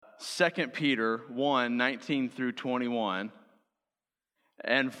2 Peter 1, 19 through 21,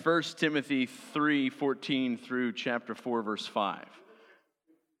 and 1 Timothy 3, 14 through chapter 4, verse 5.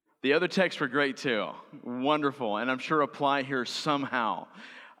 The other texts were great too. Wonderful, and I'm sure apply here somehow.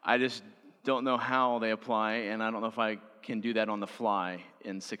 I just don't know how they apply, and I don't know if I can do that on the fly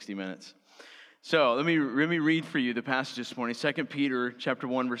in 60 minutes. So let me read for you the passage this morning, 2 Peter chapter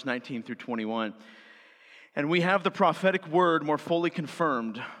 1, verse 19 through 21. And we have the prophetic word more fully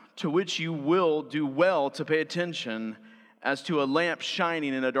confirmed, to which you will do well to pay attention as to a lamp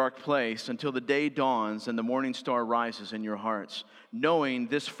shining in a dark place until the day dawns and the morning star rises in your hearts, knowing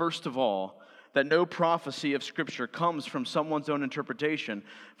this first of all, that no prophecy of Scripture comes from someone's own interpretation.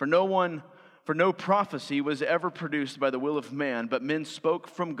 For no prophecy was ever produced by the will of man, but men spoke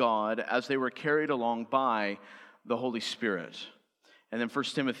from God as they were carried along by the Holy Spirit. And then 2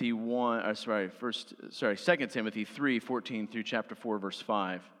 Timothy 3, 14 through chapter 4, verse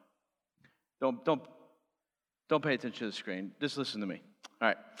 5. Don't pay attention to the screen. Just listen to me. All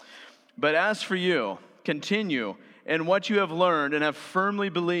right. But as for you, continue in what you have learned and have firmly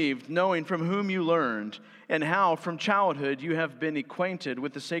believed, knowing from whom you learned, and how from childhood you have been acquainted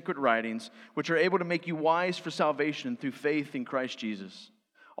with the sacred writings, which are able to make you wise for salvation through faith in Christ Jesus.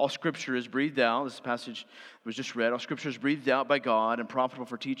 All Scripture is breathed out. This passage was just read. All Scripture is breathed out by God and profitable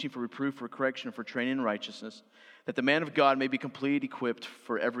for teaching, for reproof, for correction, and for training in righteousness, that the man of God may be complete, equipped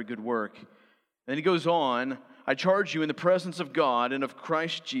for every good work. And then he goes on, I charge you in the presence of God and of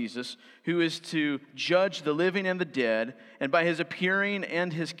Christ Jesus, who is to judge the living and the dead, and by his appearing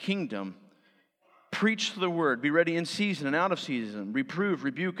and his kingdom, preach the word, be ready in season and out of season, reprove,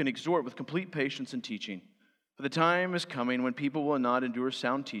 rebuke, and exhort with complete patience and teaching. For the time is coming when people will not endure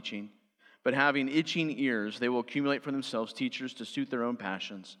sound teaching, but having itching ears, they will accumulate for themselves teachers to suit their own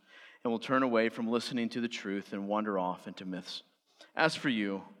passions, and will turn away from listening to the truth and wander off into myths. As for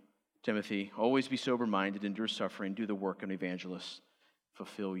you, Timothy, always be sober-minded, endure suffering, do the work of an evangelist,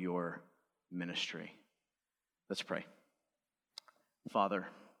 fulfill your ministry. Let's pray. Father,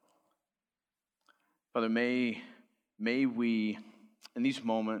 may we, in these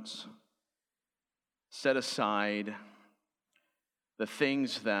moments, set aside the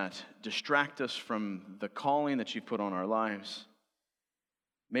things that distract us from the calling that you've put on our lives.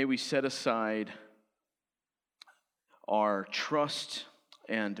 May we set aside our trust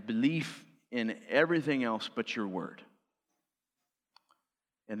and belief in everything else but your word.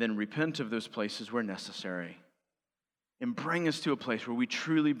 And then repent of those places where necessary. And bring us to a place where we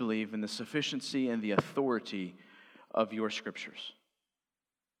truly believe in the sufficiency and the authority of your Scriptures.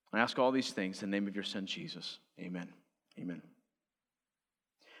 I ask all these things in the name of your Son, Jesus. Amen. Amen.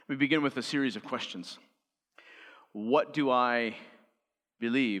 We begin with a series of questions. What do I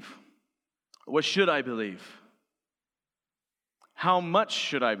believe? What should I believe? How much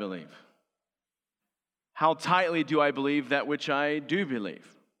should I believe? How tightly do I believe that which I do believe?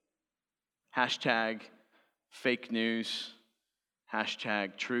 Hashtag fake news.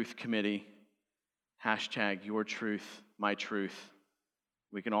 Hashtag truth committee. Hashtag your truth, my truth.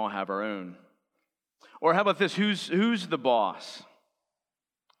 We can all have our own. Or how about this? Who's the boss?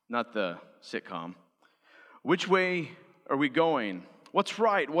 Not the sitcom. Which way are we going? What's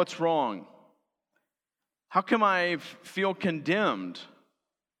right? What's wrong? How come I feel condemned?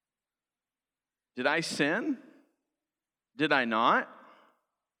 Did I sin? Did I not?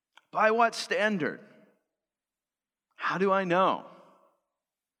 By what standard? How do I know?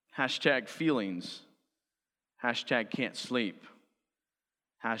 Hashtag feelings. Hashtag can't sleep.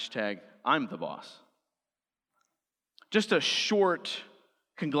 Hashtag I'm the boss. Just a short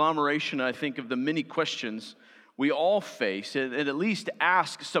conglomeration, I think, of the many questions we all face and at least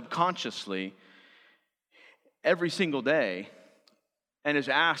ask subconsciously every single day, and is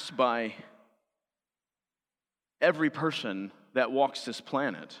asked by every person that walks this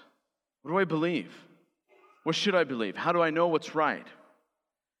planet. What do I believe? What should I believe? How do I know what's right?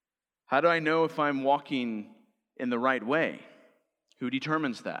 How do I know if I'm walking in the right way? Who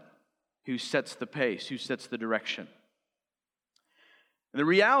determines that? Who sets the pace? Who sets the direction? And the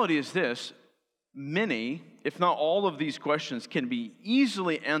reality is this: many, if not all of these questions can be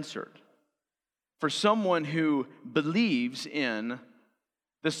easily answered for someone who believes in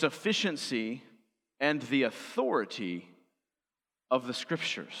the sufficiency and the authority of the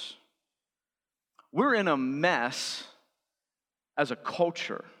Scriptures. We're in a mess as a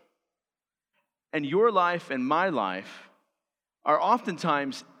culture, and your life and my life are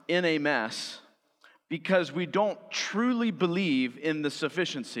oftentimes in a mess because we don't truly believe in the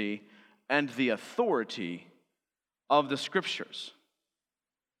sufficiency and the authority of the Scriptures.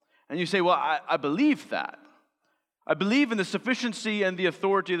 And you say, well, I believe that. I believe in the sufficiency and the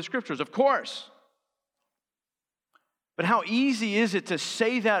authority of the Scriptures, of course. But how easy is it to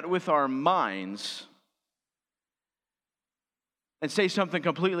say that with our minds and say something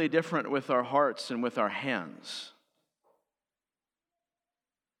completely different with our hearts and with our hands?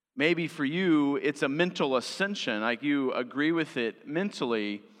 Maybe for you, it's a mental ascension, like you agree with it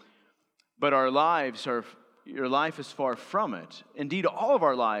mentally, but your life is far from it. Indeed, all of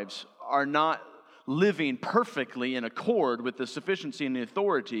our lives are not living perfectly in accord with the sufficiency and the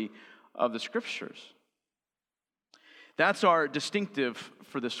authority of the Scriptures. That's our distinctive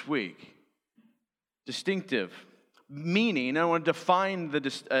for this week. Distinctive, meaning, I want to define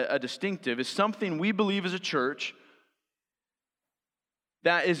a distinctive, is something we believe as a church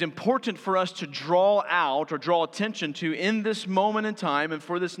that is important for us to draw out or draw attention to in this moment in time and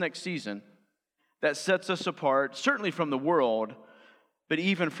for this next season, that sets us apart, certainly from the world, but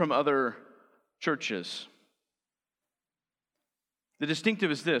even from other churches. The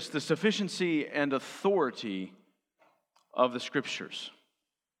distinctive is this: the sufficiency and authority of the Scriptures.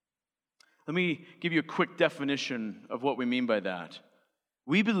 Let me give you a quick definition of what we mean by that.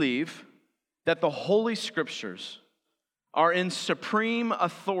 We believe that the Holy Scriptures are in supreme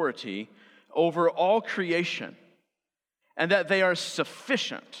authority over all creation, and that they are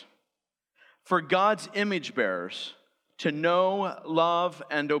sufficient for God's image bearers to know, love,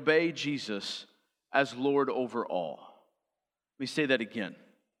 and obey Jesus as Lord over all. Let me say that again.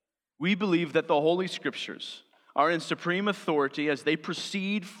 We believe that the Holy Scriptures are in supreme authority as they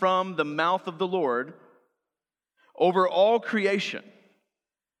proceed from the mouth of the Lord over all creation,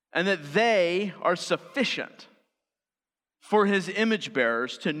 and that they are sufficient for His image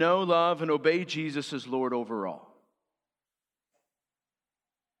bearers to know, love, and obey Jesus as Lord over all.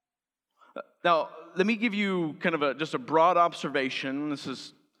 Now, let me give you kind of just a broad observation. This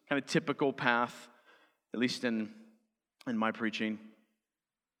is kind of typical path, at least in my preaching.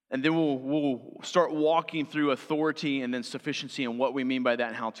 And then we'll start walking through authority and then sufficiency and what we mean by that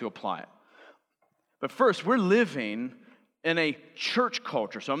and how to apply it. But first, we're living in a church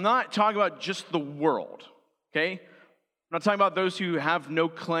culture. So I'm not talking about just the world, okay? I'm not talking about those who have no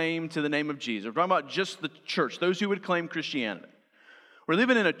claim to the name of Jesus. We're talking about just the church, those who would claim Christianity. We're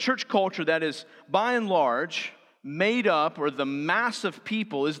living in a church culture that is, by and large, made up, or the mass of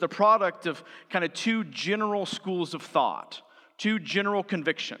people is the product of kind of two general schools of thought, two general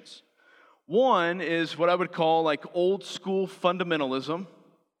convictions. One is what I would call like old school fundamentalism,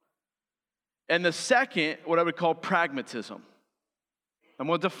 and the second, what I would call pragmatism. I'm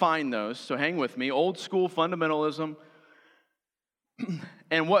going to define those, so hang with me. Old school fundamentalism,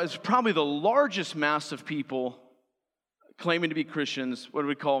 and what is probably the largest mass of people claiming to be Christians, what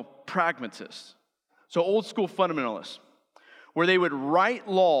we call pragmatists. So old school fundamentalists, where they would write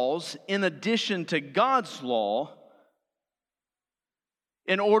laws in addition to God's law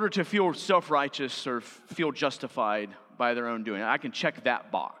in order to feel self-righteous or feel justified by their own doing. I can check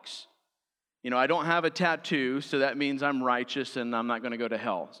that box. You know, I don't have a tattoo, so that means I'm righteous and I'm not going to go to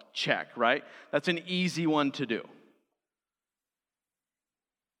hell. Check, right? That's an easy one to do.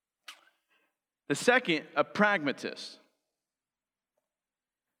 The second, a pragmatist.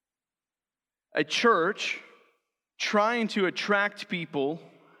 A church trying to attract people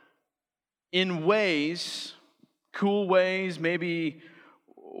in ways, cool ways, maybe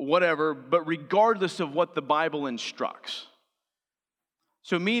whatever, but regardless of what the Bible instructs.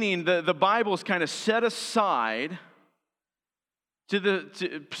 So meaning the Bible is kind of set aside,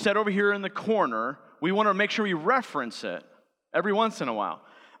 set over here in the corner. We want to make sure we reference it every once in a while.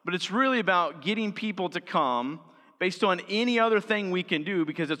 But it's really about getting people to come based on any other thing we can do,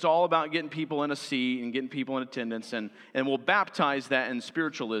 because it's all about getting people in a seat and getting people in attendance, and we'll baptize that in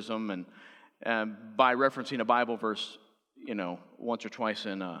spiritualism and by referencing a Bible verse, you know, once or twice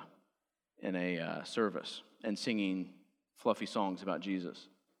in a service and singing fluffy songs about Jesus.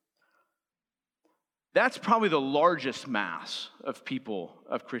 That's probably the largest mass of people,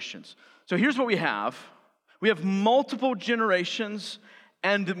 of Christians. So here's what we have. We have multiple generations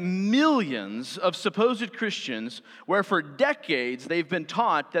and millions of supposed Christians where for decades they've been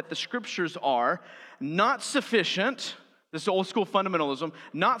taught that the Scriptures are not sufficient, this is old school fundamentalism,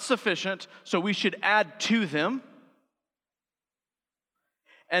 not sufficient, so we should add to them,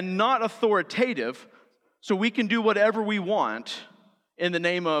 and not authoritative, so we can do whatever we want in the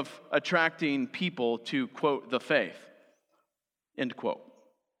name of attracting people to, quote, the faith, end quote.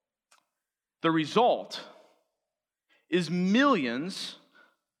 The result is millions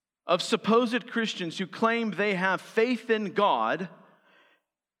of supposed Christians who claim they have faith in God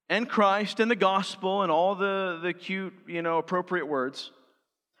and Christ and the gospel and all the cute, appropriate words,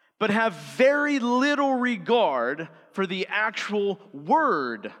 but have very little regard for the actual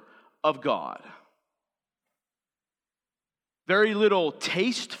Word of God. Very little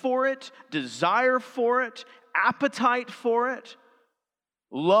taste for it, desire for it, appetite for it,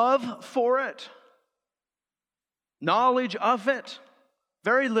 love for it, knowledge of it.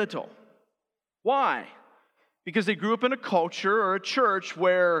 Very little. Why? Because they grew up in a culture or a church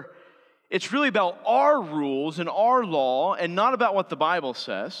where it's really about our rules and our law and not about what the Bible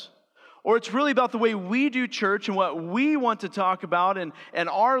says. Or it's really about the way we do church and what we want to talk about and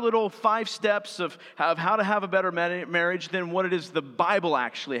our little 5 steps of how to have a better marriage than what it is the Bible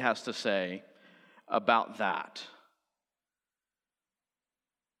actually has to say about that.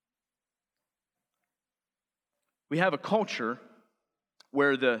 We have a culture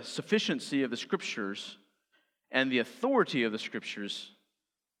where the sufficiency of the Scriptures and the authority of the Scriptures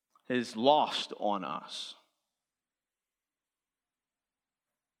is lost on us.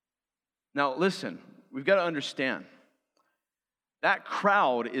 Now, listen, we've got to understand that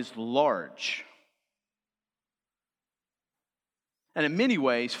crowd is large. And in many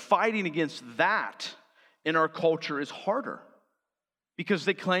ways, fighting against that in our culture is harder because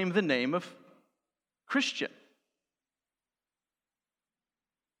they claim the name of Christian.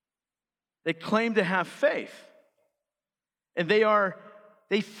 They claim to have faith. And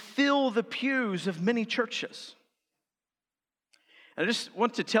they fill the pews of many churches. And I just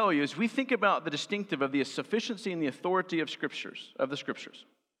want to tell you, as we think about the distinctive of the sufficiency and the authority of the Scriptures,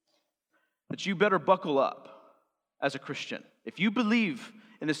 that you better buckle up as a Christian. If you believe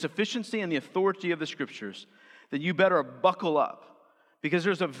in the sufficiency and the authority of the Scriptures, then you better buckle up. Because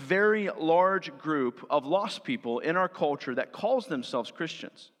there's a very large group of lost people in our culture that calls themselves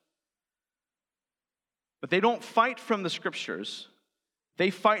Christians. But they don't fight from the Scriptures. They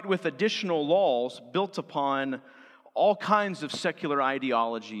fight with additional laws built upon all kinds of secular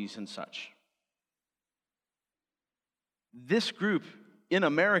ideologies and such. This group in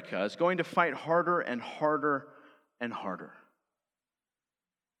America is going to fight harder and harder and harder.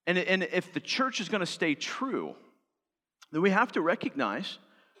 And if the church is going to stay true, then we have to recognize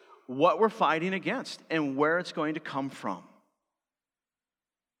what we're fighting against and where it's going to come from.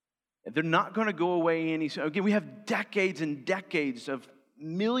 They're not going to go away any. Again, we have decades and decades of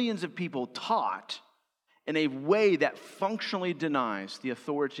millions of people taught in a way that functionally denies the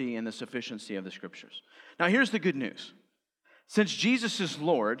authority and the sufficiency of the Scriptures. Now, here's the good news. Since Jesus is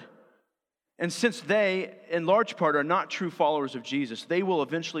Lord, and since they, in large part, are not true followers of Jesus, they will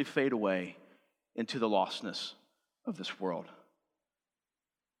eventually fade away into the lostness of this world.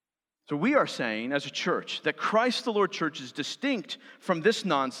 So we are saying, as a church, that Christ the Lord Church is distinct from this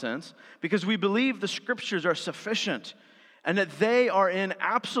nonsense because we believe the Scriptures are sufficient and that they are in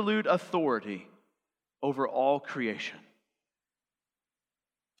absolute authority over all creation.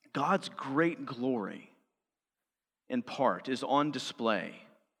 God's great glory, in part, is on display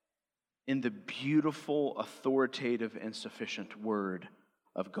in the beautiful, authoritative, and sufficient Word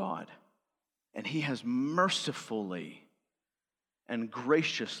of God. And He has mercifully and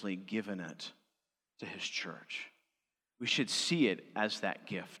graciously given it to His church. We should see it as that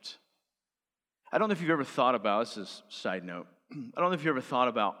gift. I don't know if you've ever thought about, this is a side note, I don't know if you've ever thought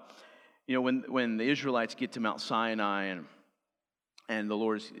about, when the Israelites get to Mount Sinai and the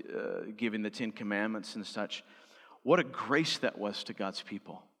Lord's giving the 10 Commandments and such, what a grace that was to God's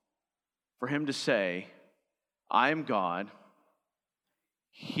people. For Him to say, I am God,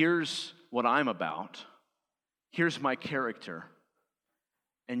 here's what I'm about, here's my character,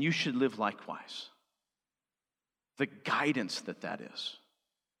 and you should live likewise. The guidance that is.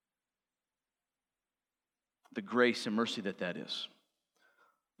 The grace and mercy that is.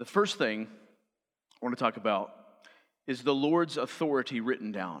 The first thing I want to talk about is the Lord's authority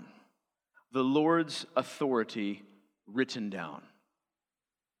written down. The Lord's authority written down.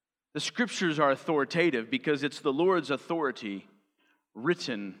 The Scriptures are authoritative because it's the Lord's authority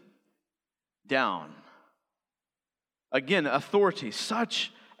written down. Again, authority,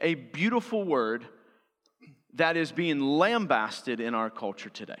 such a beautiful word that is being lambasted in our culture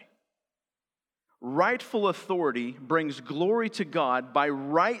today. Rightful authority brings glory to God by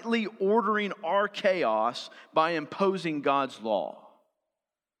rightly ordering our chaos by imposing God's law.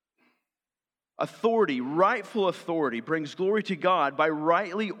 Authority, rightful authority, brings glory to God by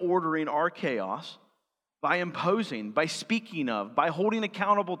rightly ordering our chaos, by imposing, by speaking of, by holding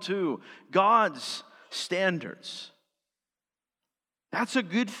accountable to God's standards. That's a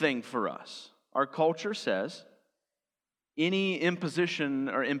good thing for us. Our culture says any imposition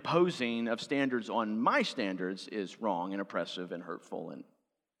or imposing of standards on my standards is wrong and oppressive and hurtful and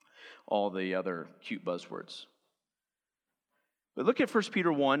all the other cute buzzwords. But look at 1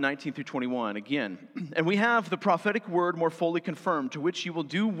 Peter 1, 19 through 21 again. And we have the prophetic word more fully confirmed, to which you will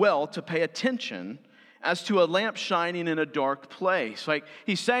do well to pay attention as to a lamp shining in a dark place. Like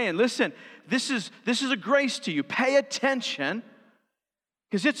he's saying, listen, this is a grace to you. Pay attention,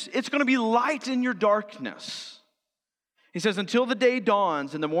 because it's going to be light in your darkness. He says, until the day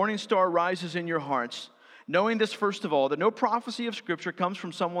dawns and the morning star rises in your hearts, knowing this first of all, that no prophecy of Scripture comes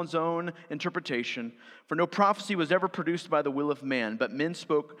from someone's own interpretation, for no prophecy was ever produced by the will of man, but men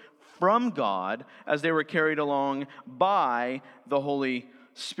spoke from God as they were carried along by the Holy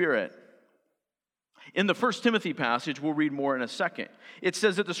Spirit. In the 1 Timothy passage, we'll read more in a second, it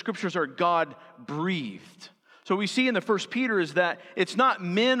says that the Scriptures are God-breathed. So we see in the 1 Peter is that it's not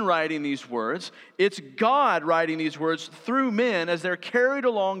men writing these words, it's God writing these words through men as they're carried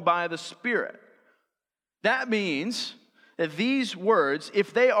along by the Spirit. That means that these words,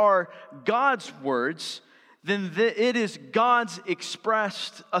 if they are God's words, then it is God's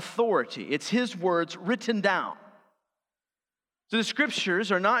expressed authority. It's His words written down. So the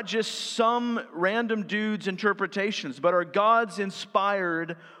Scriptures are not just some random dude's interpretations, but are God's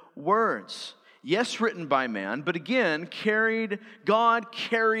inspired words. Yes, written by man, but again, God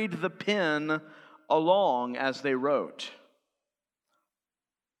carried the pen along as they wrote.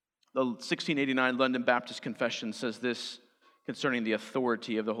 The 1689 London Baptist Confession says this concerning the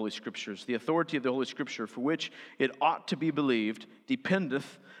authority of the Holy Scriptures. The authority of the Holy Scripture, for which it ought to be believed,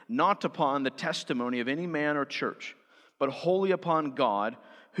 dependeth not upon the testimony of any man or church, but wholly upon God,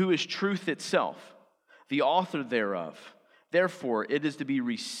 who is truth itself, the author thereof. Therefore, it is to be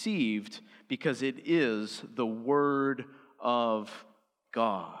received because it is the Word of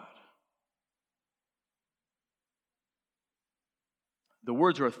God. The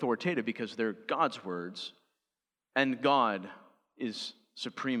words are authoritative because they're God's words, and God is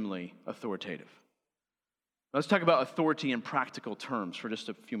supremely authoritative. Let's talk about authority in practical terms for just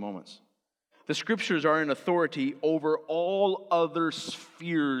a few moments. The Scriptures are an authority over all other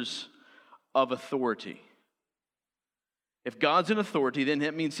spheres of authority. If God's an authority, then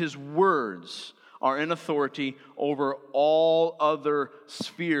it means His words are in authority over all other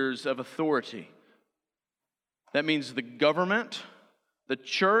spheres of authority. That means the government, the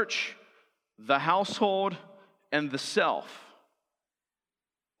church, the household, and the self.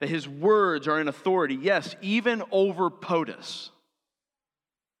 That His words are in authority, yes, even over POTUS.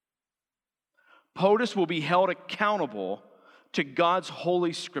 POTUS will be held accountable to God's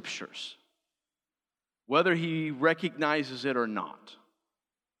holy Scriptures, whether he recognizes it or not.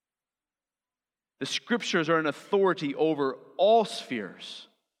 The Scriptures are an authority over all spheres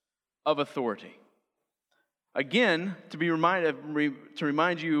of authority. Again, to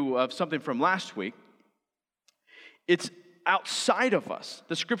remind you of something from last week, it's outside of us.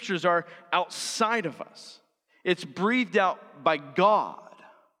 The Scriptures are outside of us. It's breathed out by God.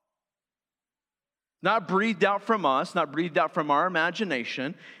 Not breathed out from us, not breathed out from our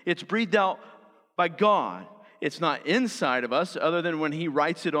imagination. It's breathed out by God. It's not inside of us other than when He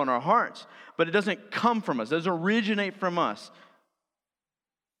writes it on our hearts. But it doesn't come from us. It doesn't originate from us.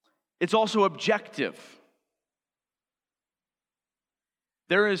 It's also objective.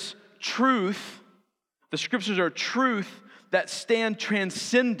 There is truth. The Scriptures are truth that stand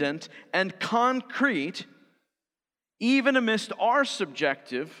transcendent and concrete even amidst our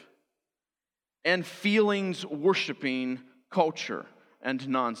subjective and feelings worshiping culture and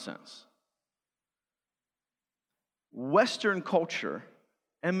nonsense. Western culture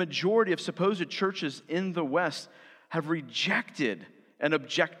and majority of supposed churches in the West have rejected an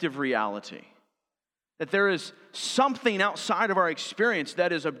objective reality. That there is something outside of our experience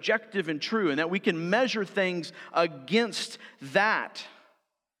that is objective and true, and that we can measure things against that.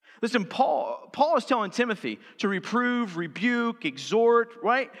 Listen, Paul is telling Timothy to reprove, rebuke, exhort,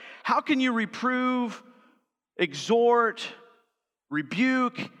 right? How can you reprove, exhort,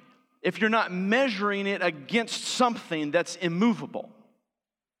 rebuke if you're not measuring it against something that's immovable?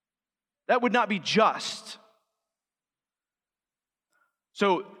 That would not be just.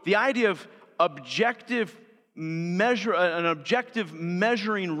 So the idea of an objective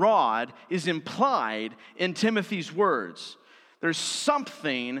measuring rod is implied in Timothy's words. There's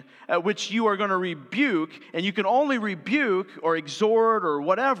something at which you are going to rebuke, and you can only rebuke or exhort or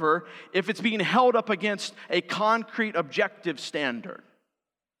whatever if it's being held up against a concrete objective standard.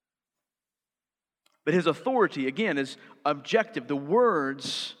 But his authority, again, is objective. The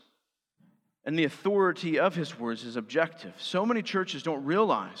words and the authority of his words is objective. So many churches don't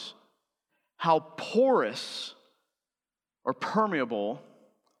realize how porous or permeable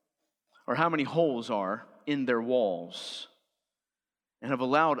or how many holes are in their walls, and have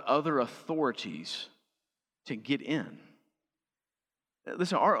allowed other authorities to get in.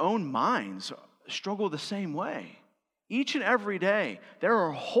 Listen, our own minds struggle the same way. Each and every day, there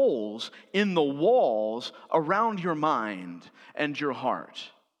are holes in the walls around your mind and your heart.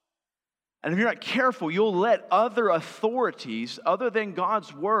 And if you're not careful, you'll let other authorities, other than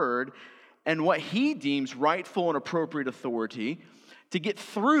God's word and what He deems rightful and appropriate authority, to get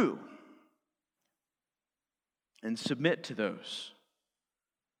through and submit to those.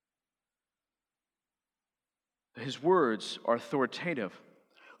 His words are authoritative.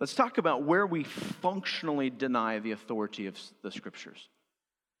 Let's talk about where we functionally deny the authority of the Scriptures.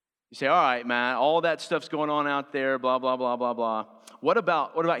 You say, all right, Matt, all that stuff's going on out there, blah, blah, blah, blah, blah. What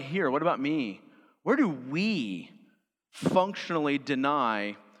about here? What about me? Where do we functionally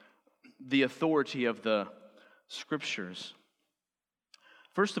deny the authority of the Scriptures?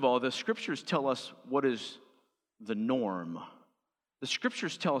 First of all, the Scriptures tell us what is the norm. The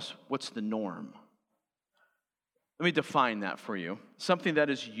Scriptures tell us what's the norm. Let me define that for you. Something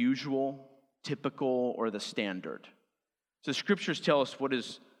that is usual, typical, or the standard. So the Scriptures tell us what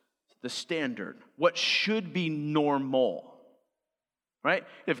is the standard, what should be normal, right?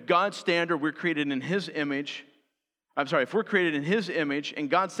 If God's standard, we're created in His image. If we're created in His image and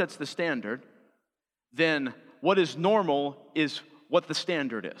God sets the standard, then what is normal is what the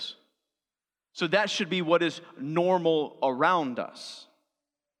standard is. So that should be what is normal around us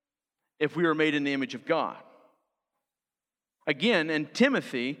if we were made in the image of God. Again, in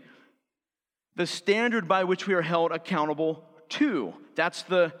Timothy, the standard by which we are held accountable to. That's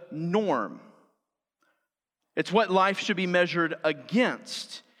the norm. It's what life should be measured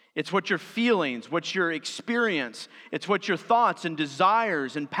against. It's what your feelings, what your experience, it's what your thoughts and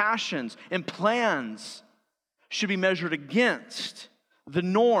desires and passions and plans should be measured against. The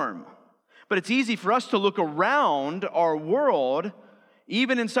norm. But it's easy for us to look around our world,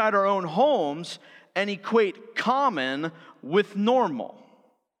 even inside our own homes, and equate common with normal.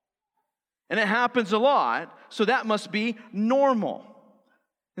 And it happens a lot, so that must be normal.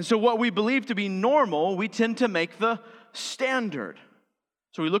 And so what we believe to be normal, we tend to make the standard.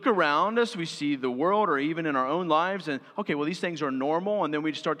 So we look around us, we see the world or even in our own lives, and okay, well, these things are normal, and then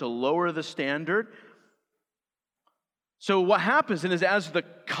we start to lower the standard. So what happens then is as the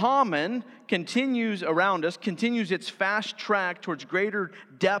common continues around us, continues its fast track towards greater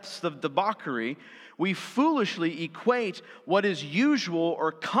depths of debauchery, we foolishly equate what is usual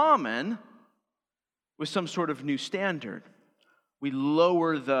or common with some sort of new standard. We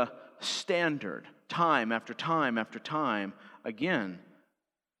lower the standard time after time after time again.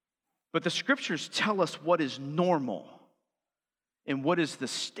 But the Scriptures tell us what is normal and what is the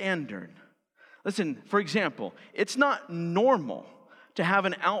standard. Listen, for example, it's not normal to have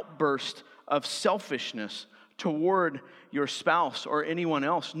an outburst of selfishness toward your spouse or anyone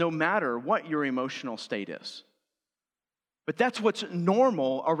else, no matter what your emotional state is. But that's what's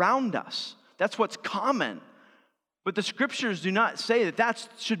normal around us. That's what's common. But the Scriptures do not say that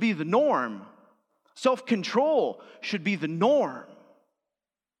should be the norm. Self-control should be the norm.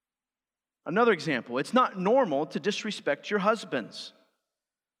 Another example, it's not normal to disrespect your husbands.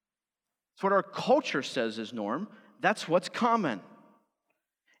 It's what our culture says is norm. That's what's common.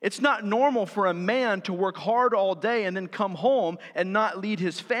 It's not normal for a man to work hard all day and then come home and not lead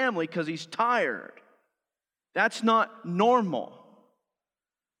his family because he's tired. That's not normal.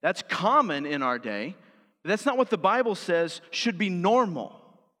 That's common in our day, but that's not what the Bible says should be normal.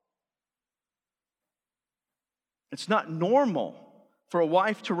 It's not normal for a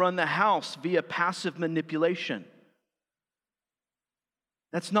wife to run the house via passive manipulation.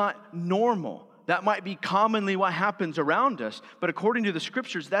 That's not normal. That might be commonly what happens around us, but according to the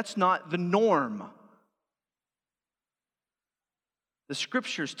Scriptures, that's not the norm. The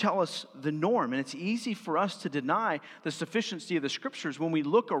Scriptures tell us the norm, and it's easy for us to deny the sufficiency of the Scriptures when we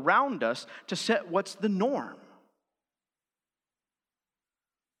look around us to set what's the norm.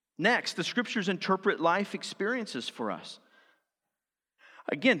 Next, the Scriptures interpret life experiences for us.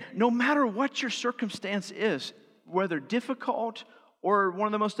 Again, no matter what your circumstance is, whether difficult or one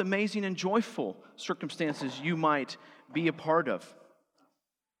of the most amazing and joyful circumstances you might be a part of,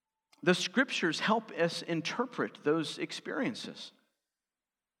 the Scriptures help us interpret those experiences.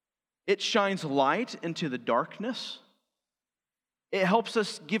 It shines light into the darkness. It helps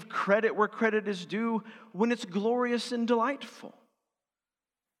us give credit where credit is due when it's glorious and delightful.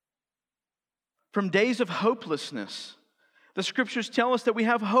 From days of hopelessness, the Scriptures tell us that we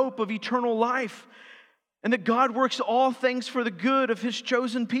have hope of eternal life and that God works all things for the good of His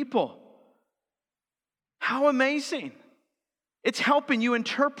chosen people. How amazing! It's helping you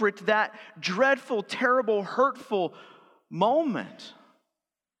interpret that dreadful, terrible, hurtful moment.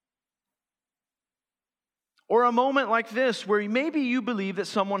 Or a moment like this where maybe you believe that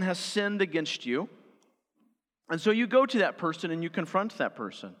someone has sinned against you, and so you go to that person and you confront that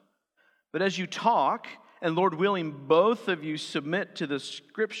person. But as you talk, and Lord willing, both of you submit to the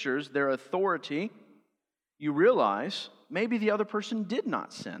Scriptures, their authority, you realize maybe the other person did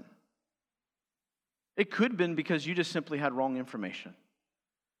not sin. It could have been because you just simply had wrong information.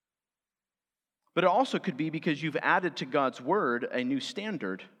 But it also could be because you've added to God's Word a new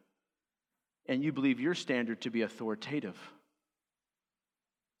standard, and you believe your standard to be authoritative.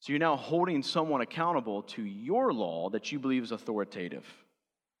 So you're now holding someone accountable to your law that you believe is authoritative.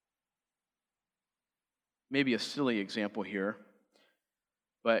 Maybe a silly example here,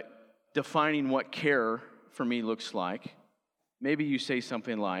 but defining what care for me looks like. Maybe you say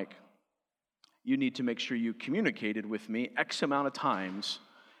something like, you need to make sure you communicated with me X amount of times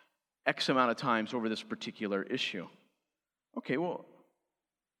over this particular issue. Okay, well,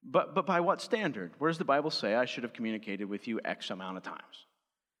 but by what standard? Where does the Bible say I should have communicated with you X amount of times?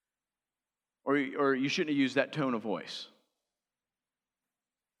 Or you shouldn't have used that tone of voice.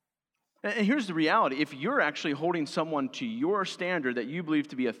 And here's the reality. If you're actually holding someone to your standard that you believe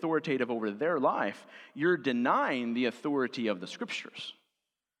to be authoritative over their life, you're denying the authority of the Scriptures.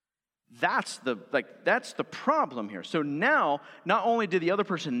 That's the problem here. So now, not only did the other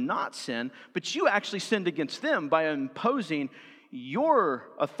person not sin, but you actually sinned against them by imposing your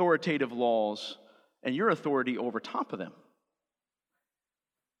authoritative laws and your authority over top of them.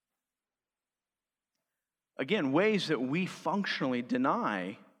 Again, ways that we functionally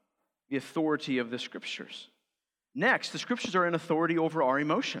deny the authority of the Scriptures. Next, the Scriptures are in authority over our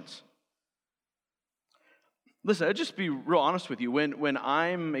emotions. Listen, I'll just be real honest with you. When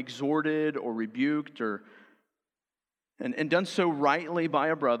I'm exhorted or rebuked and done so rightly by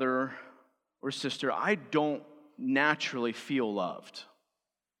a brother or sister, I don't naturally feel loved.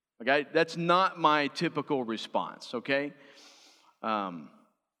 Okay, that's not my typical response. Okay,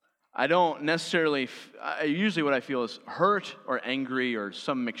 I don't necessarily. Usually, what I feel is hurt or angry or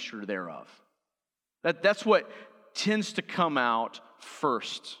some mixture thereof. That's what tends to come out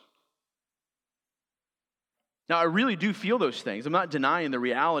first. Now, I really do feel those things. I'm not denying the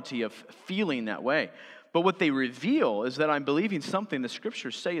reality of feeling that way. But what they reveal is that I'm believing something the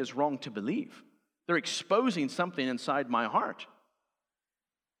Scriptures say is wrong to believe. They're exposing something inside my heart.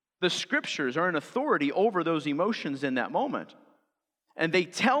 The Scriptures are in authority over those emotions in that moment. And they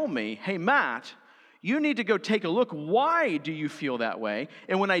tell me, hey, Matt, you need to go take a look. Why do you feel that way?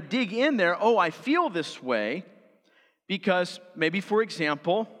 And when I dig in there, I feel this way because maybe, for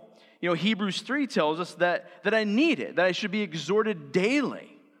example, Hebrews 3 tells us that I need it, that I should be exhorted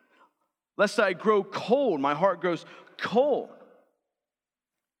daily, lest I grow cold, my heart grows cold.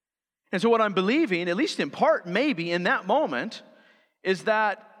 And so what I'm believing, at least in part, maybe in that moment, is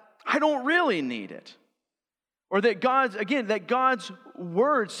that I don't really need it. Or that God's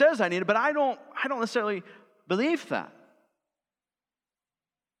Word says I need it, but I don't necessarily believe that.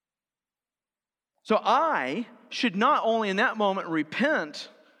 So I should not only in that moment repent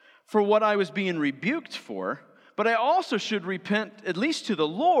for what I was being rebuked for, but I also should repent, at least to the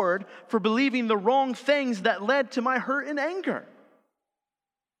Lord, for believing the wrong things that led to my hurt and anger.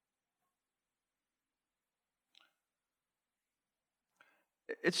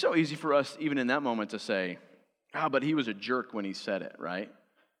 It's so easy for us, even in that moment, to say, but he was a jerk when he said it, right?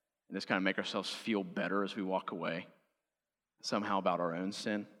 And just kind of make ourselves feel better as we walk away, somehow about our own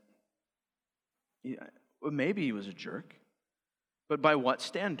sin. Yeah, well, maybe he was a jerk, but by what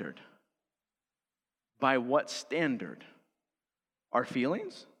standard? By what standard? Our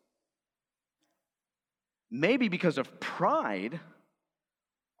feelings? Maybe because of pride,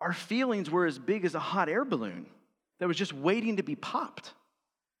 our feelings were as big as a hot air balloon that was just waiting to be popped.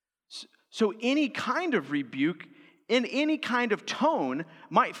 So any kind of rebuke in any kind of tone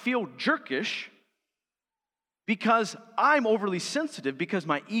might feel jerkish because I'm overly sensitive because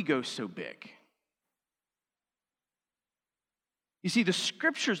my ego's so big. You see, the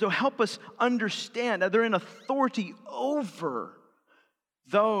Scriptures, they'll help us understand that they're in authority over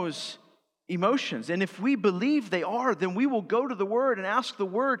those emotions. And if we believe they are, then we will go to the Word and ask the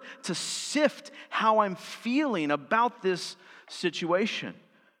Word to sift how I'm feeling about this situation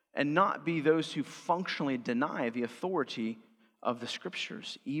and not be those who functionally deny the authority of the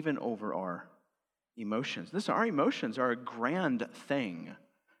Scriptures, even over our emotions. Listen, our emotions are a grand thing.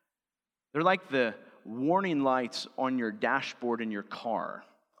 They're like the warning lights on your dashboard in your car.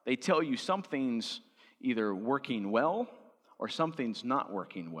 They tell you something's either working well or something's not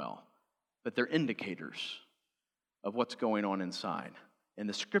working well, but they're indicators of what's going on inside. And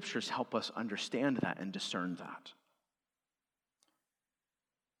the Scriptures help us understand that and discern that.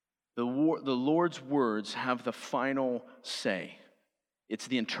 The Lord's words have the final say. It's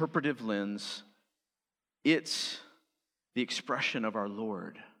the interpretive lens. It's the expression of our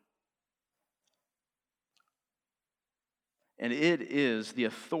Lord. And it is the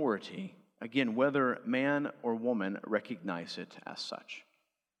authority, again, whether man or woman recognize it as such.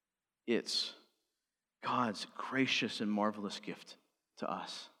 It's God's gracious and marvelous gift to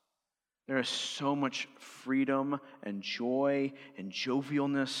us. There is so much freedom and joy and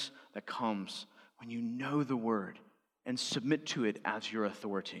jovialness that comes when you know the Word and submit to it as your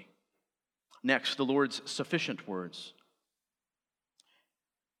authority. Next, the Lord's sufficient words.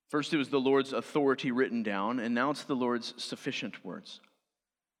 First, it was the Lord's authority written down, and now it's the Lord's sufficient words.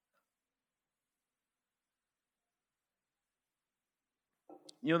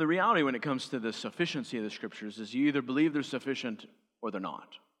 You know, the reality when it comes to the sufficiency of the Scriptures is you either believe they're sufficient or they're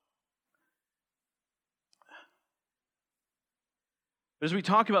not. As we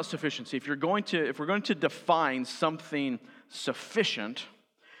talk about sufficiency, if we're going to define something sufficient,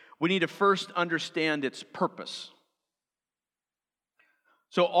 we need to first understand its purpose.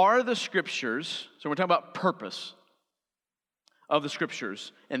 So are the Scriptures, so we're talking about purpose of the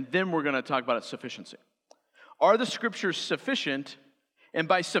Scriptures, and then we're going to talk about its sufficiency. Are the Scriptures sufficient? And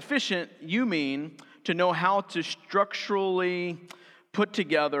by sufficient, you mean to know how to structurally put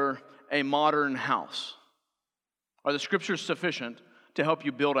together a modern house. Are the Scriptures sufficient to help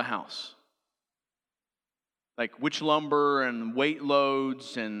you build a house? Like which lumber and weight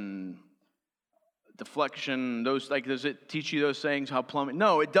loads and deflection, does it teach you those things, how plumbing?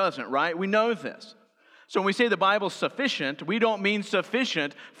 No, it doesn't, right? We know this. So when we say the Bible's sufficient, we don't mean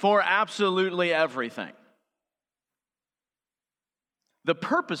sufficient for absolutely everything. The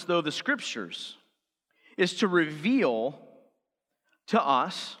purpose, though, of the Scriptures is to reveal to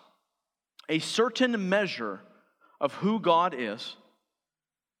us a certain measure of who God is,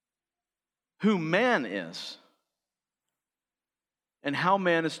 who man is, and how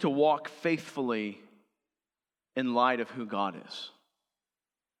man is to walk faithfully in light of who God is.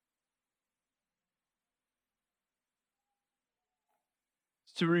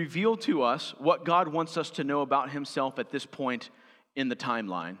 It's to reveal to us what God wants us to know about himself at this point in the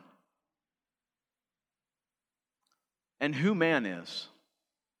timeline, and who man is,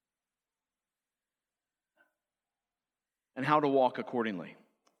 and how to walk accordingly.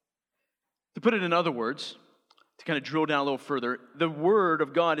 To put it in other words, to kind of drill down a little further, the Word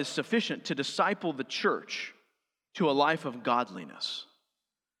of God is sufficient to disciple the church to a life of godliness.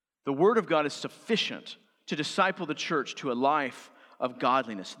 The Word of God is sufficient to disciple the church to a life of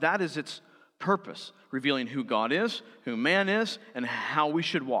godliness. That is its purpose, revealing who God is, who man is, and how we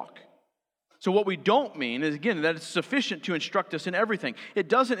should walk. So what we don't mean is, again, that it's sufficient to instruct us in everything. It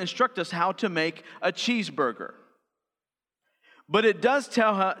doesn't instruct us how to make a cheeseburger. But it does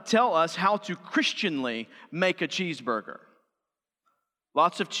tell us how to Christianly make a cheeseburger.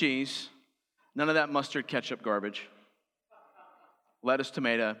 Lots of cheese, none of that mustard, ketchup garbage. Lettuce,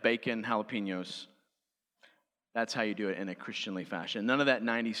 tomato, bacon, jalapenos. That's how you do it in a Christianly fashion. None of that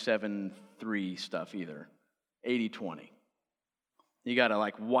 97-3 stuff either. 80-20. You got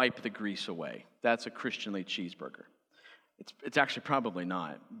to wipe the grease away. That's a Christianly cheeseburger. It's actually probably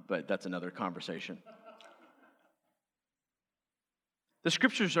not, but that's another conversation. The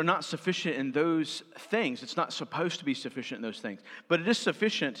Scriptures are not sufficient in those things. It's not supposed to be sufficient in those things. But it is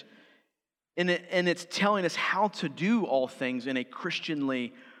sufficient in it's telling us how to do all things in a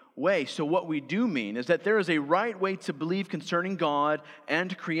Christianly way. So what we do mean is that there is a right way to believe concerning God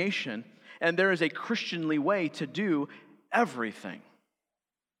and creation, and there is a Christianly way to do everything.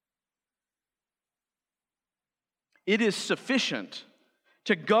 It is sufficient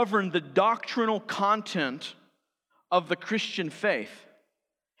to govern the doctrinal content of the Christian faith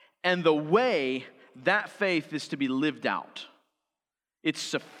and the way that faith is to be lived out. It's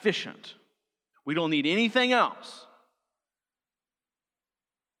sufficient. We don't need anything else.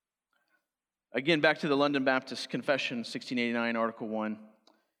 Again, back to the London Baptist Confession, 1689, Article 1. It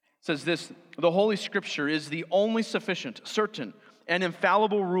says this: the Holy Scripture is the only sufficient, certain, and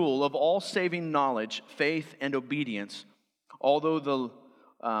infallible rule of all saving knowledge, faith, and obedience,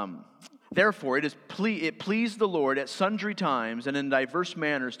 Therefore, it pleased the Lord at sundry times and in diverse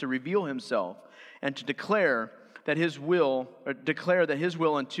manners to reveal himself and to declare that his will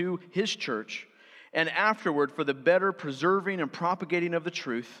unto his church, and afterward for the better preserving and propagating of the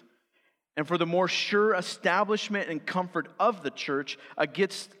truth, and for the more sure establishment and comfort of the church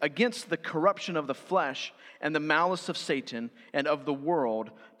against the corruption of the flesh and the malice of Satan and of the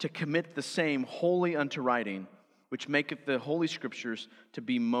world, to commit the same wholly unto writing, which maketh the Holy Scriptures to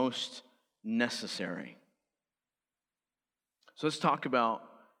be most necessary. So let's talk about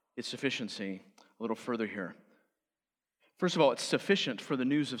its sufficiency a little further here. First of all, it's sufficient for the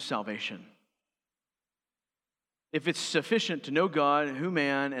news of salvation. If it's sufficient to know God, who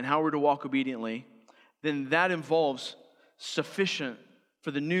man, and how we're to walk obediently, then that involves sufficient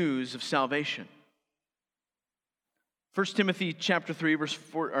for the news of salvation. 1 Timothy chapter 3, verse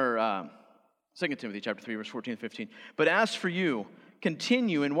 4, or 2 Timothy chapter 3, verse 14 and 15. But as for you,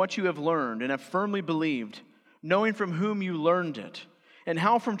 continue in what you have learned and have firmly believed, knowing from whom you learned it, and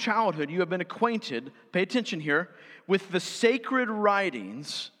how from childhood you have been acquainted, pay attention here, with the sacred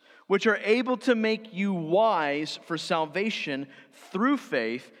writings, which are able to make you wise for salvation through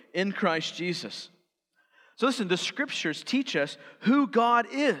faith in Christ Jesus. So listen, the scriptures teach us who God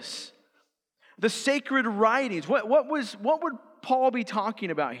is. The sacred writings. What would Paul be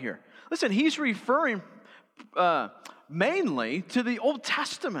talking about here? Listen, he's referring mainly to the Old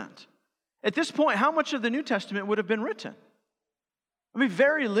Testament. At this point, how much of the New Testament would have been written? I mean,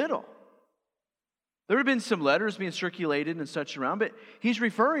 very little. There would have been some letters being circulated and such around, but he's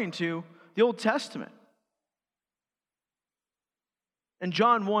referring to the Old Testament. And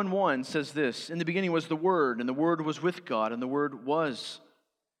John 1:1 says this, in the beginning was the Word, and the Word was with God, and the Word was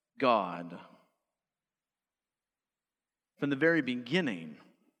God. From the very beginning,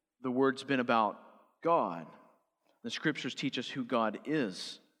 the Word's been about God. The Scriptures teach us who God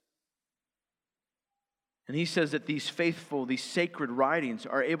is. And he says that these faithful, these sacred writings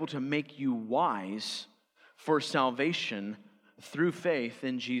are able to make you wise for salvation through faith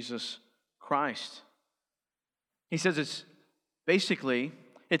in Jesus Christ. He says it's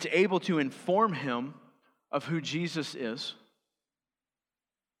able to inform him of who Jesus is,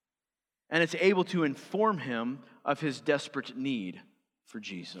 and it's able to inform him of his desperate need for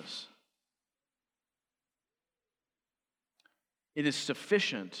Jesus. It is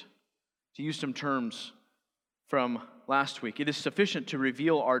sufficient, to use some terms from last week, it is sufficient to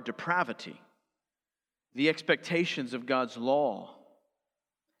reveal our depravity, the expectations of God's law,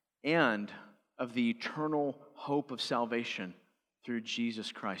 and of the eternal hope of salvation through Jesus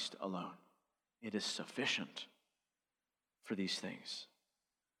Christ alone. It is sufficient for these things.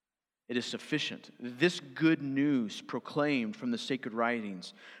 It is sufficient. This good news proclaimed from the sacred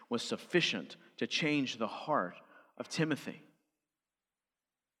writings was sufficient to change the heart of Timothy.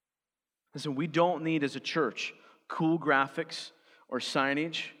 Listen, we don't need as a church cool graphics or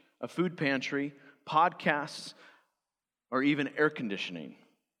signage, a food pantry, podcasts, or even air conditioning.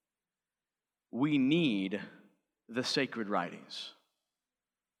 We need the sacred writings.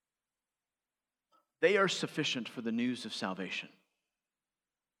 They are sufficient for the news of salvation.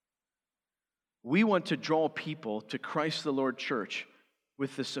 We want to draw people to Christ the Lord Church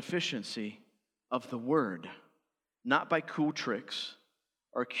with the sufficiency of the Word, not by cool tricks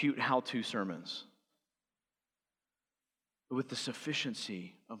or cute how-to sermons, but with the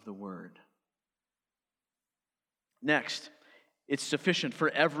sufficiency of the Word. Next, it's sufficient for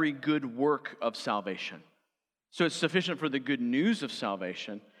every good work of salvation. So it's sufficient for the good news of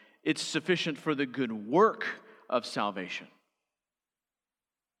salvation. It's sufficient for the good work of salvation.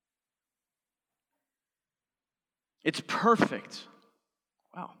 It's perfect.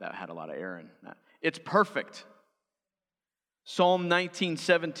 Wow, that had a lot of air in that. It's perfect. Psalm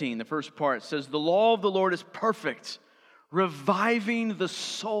 19:17, the first part says, "The law of the Lord is perfect, reviving the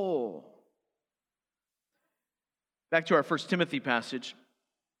soul." Back to our 1 Timothy passage.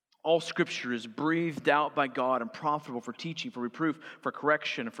 All Scripture is breathed out by God and profitable for teaching, for reproof, for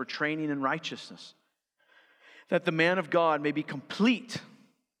correction, and for training in righteousness, that the man of God may be complete,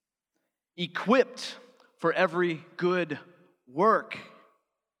 equipped for every good work.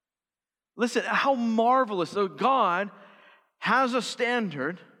 Listen, how marvelous. So God has a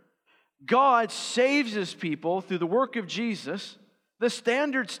standard. God saves his people through the work of Jesus. The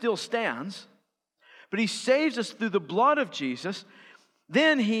standard still stands, but he saves us through the blood of Jesus.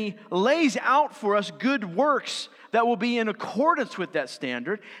 Then he lays out for us good works that will be in accordance with that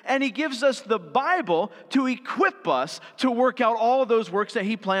standard, and he gives us the Bible to equip us to work out all of those works that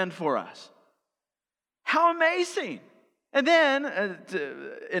he planned for us. How amazing! And then,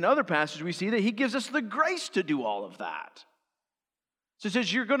 in other passages, we see that he gives us the grace to do all of that. So it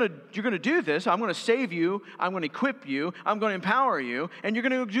says, you're going to do this. I'm going to save you. I'm going to equip you. I'm going to empower you. And you're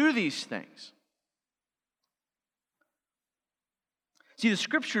going to do these things. See, the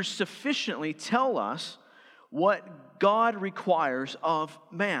Scriptures sufficiently tell us what God requires of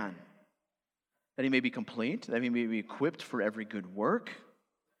man. That he may be complete. That he may be equipped for every good work.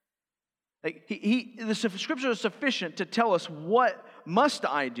 The Scriptures are sufficient to tell us what must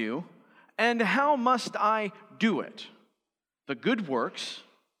I do and how must I do it. The good works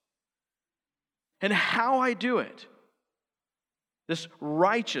and how I do it. This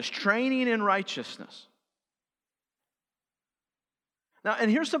righteous, training in righteousness. Now,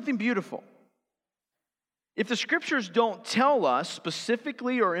 and here's something beautiful. If the Scriptures don't tell us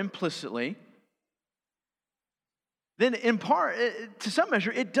specifically or implicitly, then in part, to some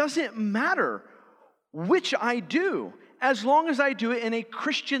measure, it doesn't matter which I do, as long as I do it in a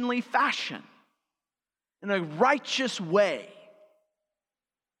Christianly fashion, in a righteous way.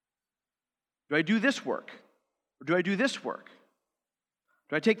 Do I do this work? Or do I do this work?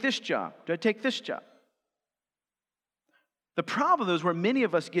 Do I take this job? Do I take this job? The problem is where many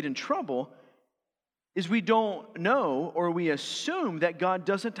of us get in trouble is we don't know or we assume that God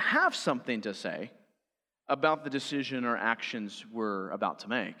doesn't have something to say about the decision or actions we're about to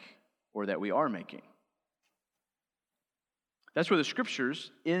make or that we are making. That's where the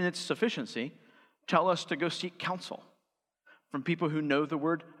Scriptures, in its sufficiency, tell us to go seek counsel from people who know the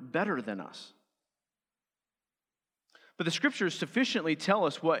Word better than us. But the Scriptures sufficiently tell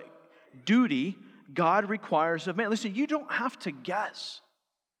us what duty God requires of man. Listen, you don't have to guess.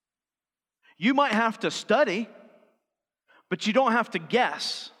 You might have to study, but you don't have to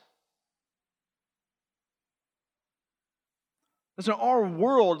guess. Listen, our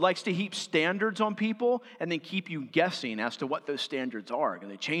world likes to heap standards on people and then keep you guessing as to what those standards are,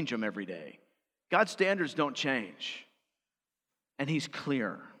 and they change them every day. God's standards don't change, and He's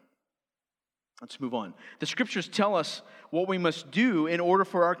clear. Let's move on. The Scriptures tell us what we must do in order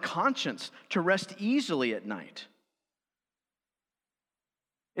for our conscience to rest easily at night.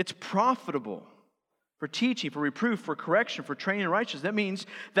 It's profitable for teaching, for reproof, for correction, for training in righteousness. That means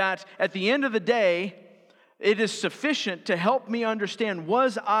that at the end of the day, it is sufficient to help me understand,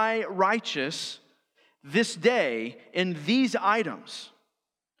 was I righteous this day in these items?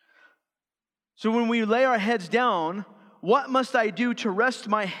 So when we lay our heads down, what must I do to rest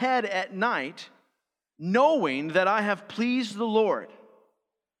my head at night, knowing that I have pleased the Lord?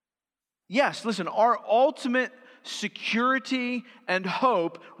 Yes, listen, our ultimate security and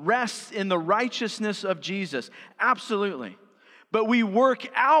hope rests in the righteousness of Jesus. Absolutely. But we work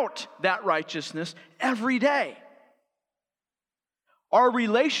out that righteousness every day. Our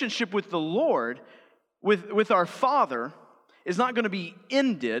relationship with the Lord, with our Father, is not going to be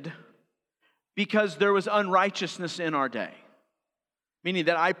ended because there was unrighteousness in our day. Meaning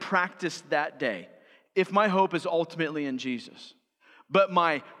that I practiced that day, if my hope is ultimately in Jesus. But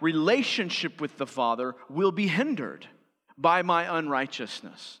my relationship with the Father will be hindered by my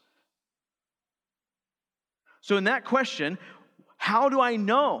unrighteousness. So in that question, how do I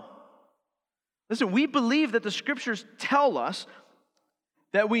know? Listen, we believe that the Scriptures tell us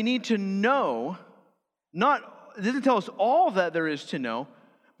that we need to know, it doesn't tell us all that there is to know,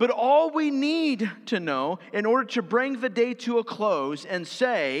 but all we need to know in order to bring the day to a close and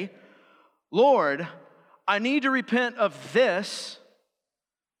say, Lord, I need to repent of this.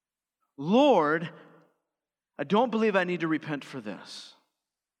 Lord, I don't believe I need to repent for this.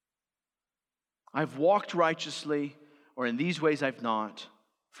 I've walked righteously, or in these ways I've not.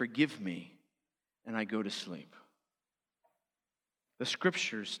 Forgive me, and I go to sleep. The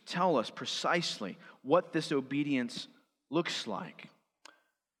Scriptures tell us precisely what this obedience looks like.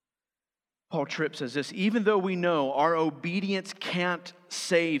 Paul Tripp says this, even though we know our obedience can't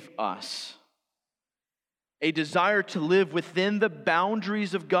save us, a desire to live within the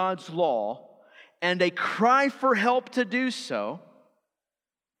boundaries of God's law and a cry for help to do so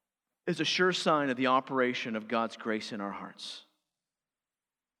is a sure sign of the operation of God's grace in our hearts.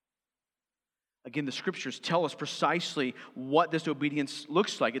 Again, the Scriptures tell us precisely what this obedience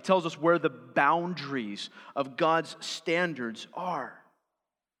looks like. It tells us where the boundaries of God's standards are.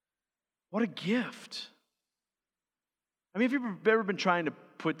 What a gift. I mean, have you ever been trying to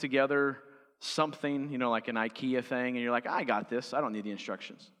put together something, like an IKEA thing, and you're like, I got this. I don't need the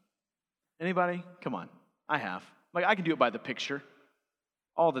instructions. Anybody? Come on. I have. I can do it by the picture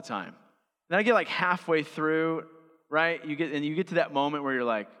all the time. Then I get halfway through, right? You get to that moment where you're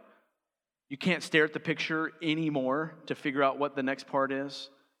like, you can't stare at the picture anymore to figure out what the next part is.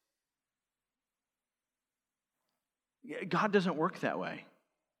 God doesn't work that way.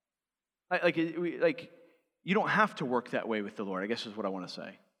 You don't have to work that way with the Lord, I guess is what I want to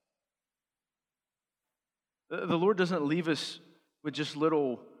say. The Lord doesn't leave us with just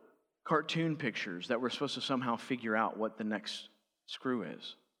little cartoon pictures that we're supposed to somehow figure out what the next screw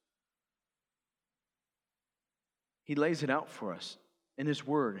is. He lays it out for us in His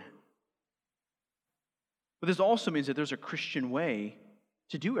Word. But this also means that there's a Christian way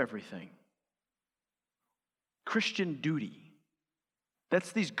to do everything. Christian duty.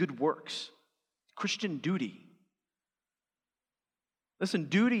 That's these good works. Christian duty. Listen,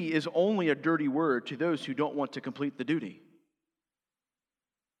 duty is only a dirty word to those who don't want to complete the duty.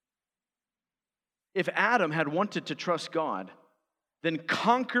 If Adam had wanted to trust God, then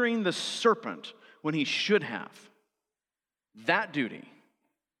conquering the serpent when he should have, that duty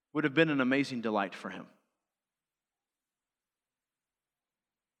would have been an amazing delight for him.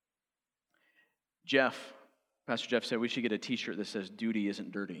 Pastor Jeff said we should get a t-shirt that says, "Duty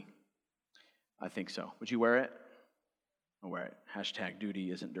isn't dirty." I think so. Would you wear it? I'll wear it. Hashtag duty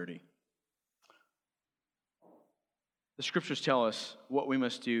isn't dirty. The scriptures tell us what we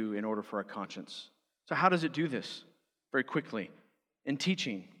must do in order for our conscience. So how does it do this? Very quickly. In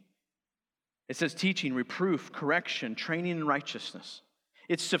teaching. It says teaching, reproof, correction, training in righteousness.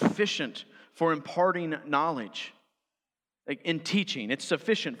 It's sufficient for imparting knowledge. Like in teaching, it's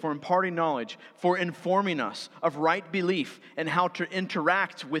sufficient for imparting knowledge, for informing us of right belief and how to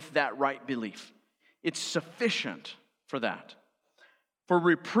interact with that right belief. It's sufficient for that. For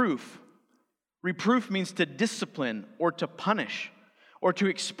reproof, reproof means to discipline or to punish or to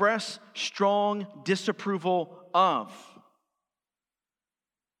express strong disapproval of.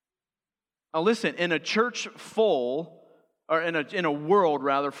 Now listen, in a church full, or in a world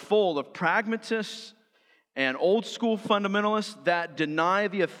rather, full of pragmatists and old school fundamentalists that deny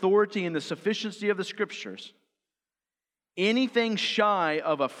the authority and the sufficiency of the scriptures, anything shy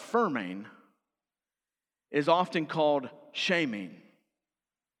of affirming is often called shaming.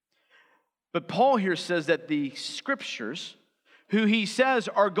 But Paul here says that the scriptures, who he says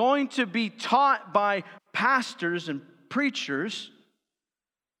are going to be taught by pastors and preachers,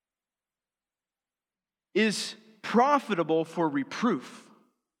 is profitable for reproof.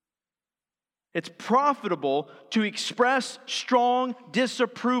 It's profitable to express strong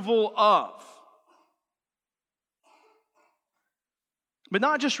disapproval of. But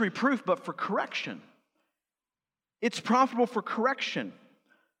not just reproof, but for correction. It's profitable for correction.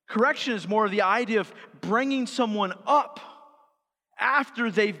 Correction is more of the idea of bringing someone up after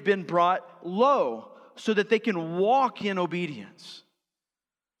they've been brought low so that they can walk in obedience.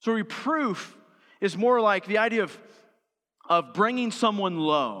 So reproof is more like the idea of bringing someone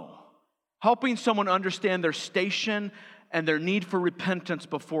low, helping someone understand their station and their need for repentance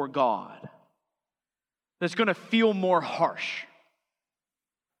before God. That's going to feel more harsh.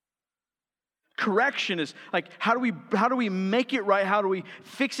 Correction is like, how do we make it right? How do we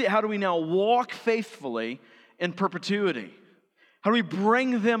fix it? How do we now walk faithfully in perpetuity? How do we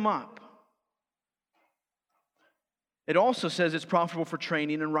bring them up? It also says it's profitable for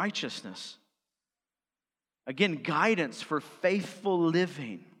training in righteousness. Again, guidance for faithful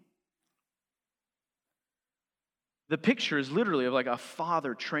living. The picture is literally of like a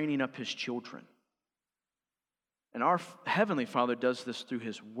father training up his children. And our Heavenly Father does this through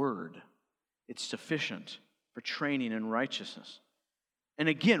His Word. It's sufficient for training in righteousness. And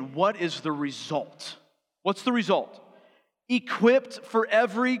again, what is the result? What's the result? Equipped for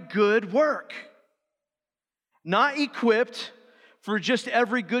every good work. Not equipped for just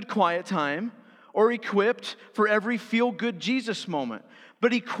every good quiet time or equipped for every feel-good Jesus moment,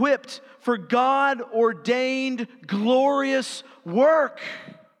 but equipped for God-ordained glorious work.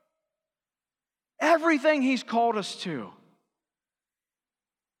 Everything He's called us to.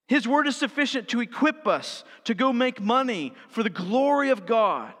 His Word is sufficient to equip us to go make money for the glory of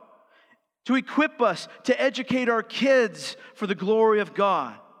God, to equip us to educate our kids for the glory of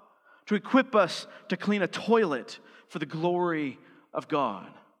God, to equip us to clean a toilet for the glory of God.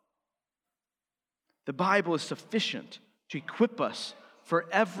 The Bible is sufficient to equip us for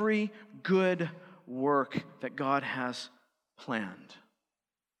every good work that God has planned.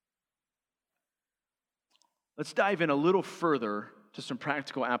 Let's dive in a little further to some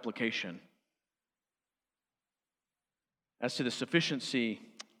practical application as to the sufficiency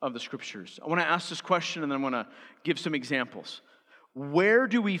of the Scriptures. I want to ask this question and then I want to give some examples. Where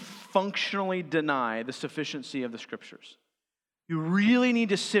do we functionally deny the sufficiency of the Scriptures? You really need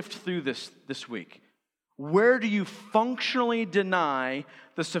to sift through this week. Where do you functionally deny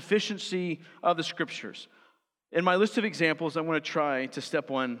the sufficiency of the Scriptures? In my list of examples, I want to try to step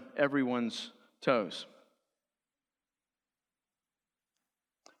on everyone's toes.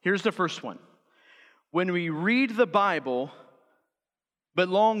 Here's the first one. When we read the Bible, but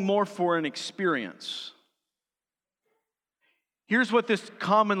long more for an experience. Here's what this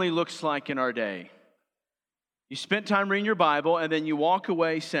commonly looks like in our day. You spent time reading your Bible, and then you walk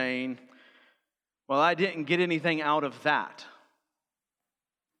away saying, well, I didn't get anything out of that.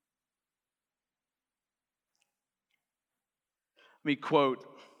 Let me quote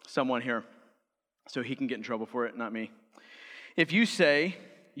someone here so he can get in trouble for it, not me. If you say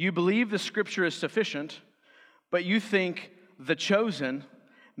you believe the Scripture is sufficient, but you think the chosen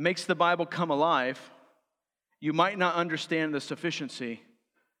makes the Bible come alive, you might not understand the sufficiency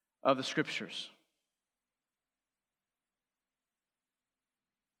of the Scriptures.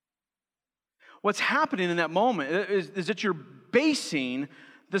 What's happening in that moment is that you're basing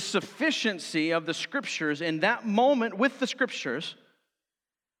the sufficiency of the Scriptures in that moment with the Scriptures.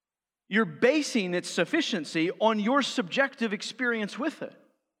 You're basing its sufficiency on your subjective experience with it.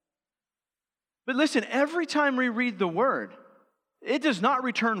 But listen, every time we read the Word, it does not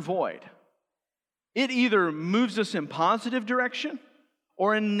return void. It either moves us in positive direction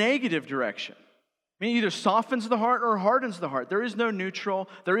or in negative direction. I mean, it either softens the heart or hardens the heart. There is no neutral.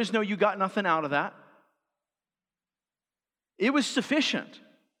 There is no you got nothing out of that. It was sufficient.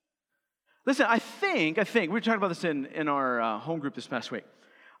 Listen, I think, we were talking about this in our home group this past week.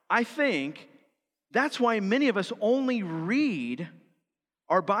 I think that's why many of us only read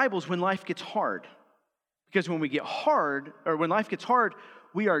our Bibles when life gets hard. Because when when life gets hard,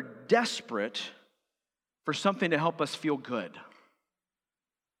 we are desperate for something to help us feel good.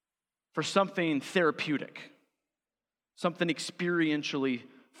 For something therapeutic. Something experientially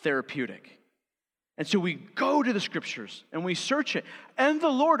therapeutic. And so we go to the Scriptures and we search it. And the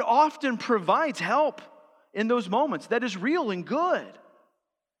Lord often provides help in those moments that is real and good.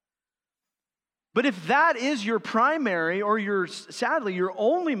 But if that is your primary or sadly your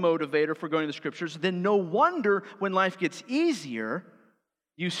only motivator for going to the Scriptures, then no wonder when life gets easier,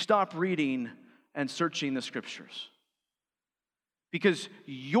 you stop reading and searching the Scriptures. Because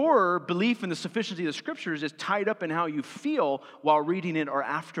your belief in the sufficiency of the Scriptures is tied up in how you feel while reading it or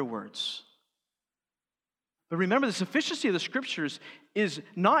afterwards. But remember, the sufficiency of the Scriptures is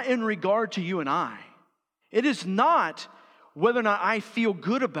not in regard to you and I. It is not whether or not I feel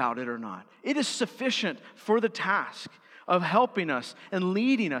good about it or not. It is sufficient for the task of helping us and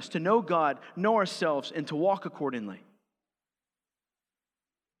leading us to know God, know ourselves, and to walk accordingly.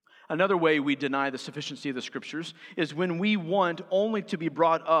 Another way we deny the sufficiency of the Scriptures is when we want only to be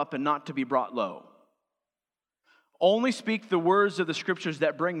brought up and not to be brought low. Only speak the words of the Scriptures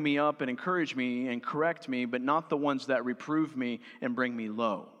that bring me up and encourage me and correct me, but not the ones that reprove me and bring me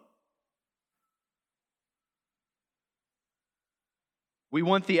low. We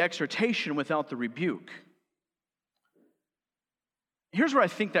want the exhortation without the rebuke. Here's where I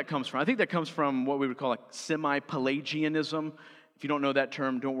think that comes from. I think that comes from what we would call like semi-Pelagianism. If you don't know that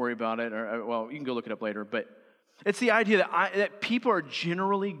term, don't worry about it. Well, you can go look it up later. But it's the idea that people are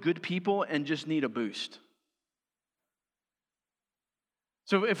generally good people and just need a boost.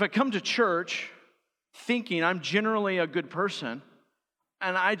 So if I come to church thinking I'm generally a good person,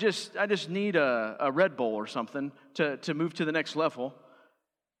 and I just need a Red Bull or something to move to the next level,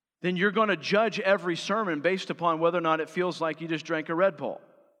 then you're going to judge every sermon based upon whether or not it feels like you just drank a Red Bull.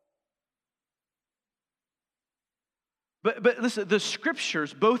 But listen, the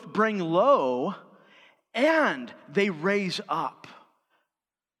Scriptures both bring low and they raise up.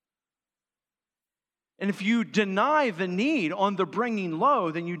 And if you deny the need on the bringing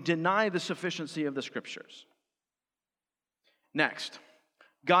low, then you deny the sufficiency of the Scriptures. Next,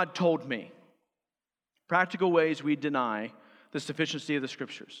 God told me. Practical ways we deny the sufficiency of the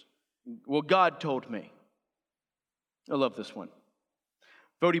Scriptures. Well, God told me. I love this one.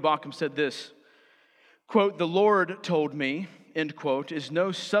 Vodi Bakum said this, quote, "The Lord told me," end quote, "is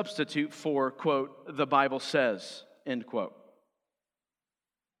no substitute for," quote, "the Bible says," end quote.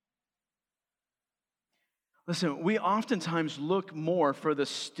 Listen, we oftentimes look more for the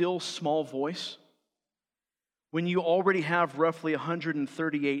still small voice when you already have roughly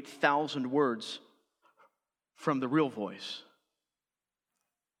 138,000 words from the real voice.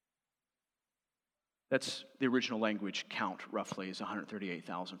 That's the original language count, roughly, is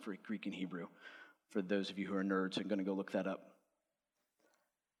 138,000 for Greek and Hebrew. For those of you who are nerds, I'm going to go look that up.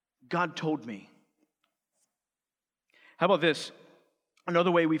 God told me. How about this? Another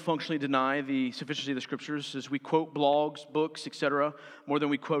way we functionally deny the sufficiency of the Scriptures is we quote blogs, books, etc., more than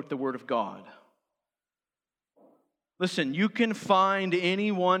we quote the Word of God. Listen, you can find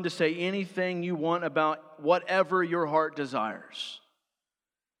anyone to say anything you want about whatever your heart desires.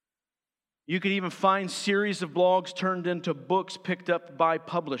 You can even find series of blogs turned into books picked up by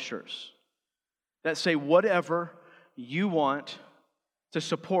publishers that say whatever you want to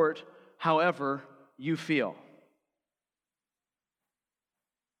support however you feel.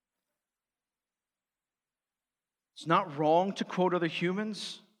 It's not wrong to quote other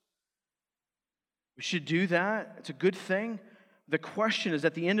humans. We should do that. It's a good thing. The question is,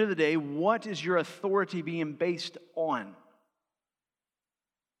 at the end of the day, what is your authority being based on?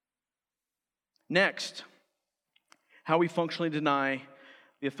 Next, how we functionally deny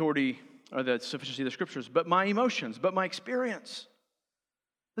the authority or the sufficiency of the Scriptures, but my emotions, but my experience.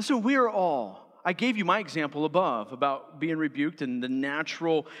 Listen, we are all, I gave you my example above about being rebuked and the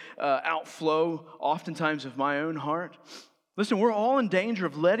natural outflow, oftentimes, of my own heart. Listen, we're all in danger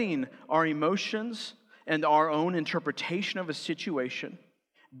of letting our emotions and our own interpretation of a situation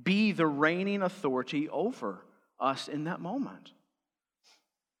be the reigning authority over us in that moment.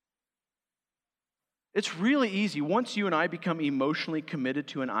 It's really easy. Once you and I become emotionally committed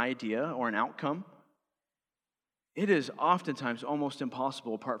to an idea or an outcome, it is oftentimes almost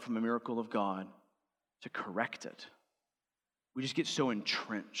impossible, apart from a miracle of God, to correct it. We just get so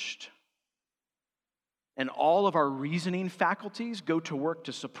entrenched. And all of our reasoning faculties go to work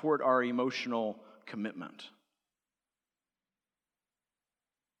to support our emotional commitment.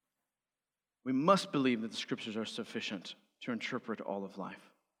 We must believe that the Scriptures are sufficient to interpret all of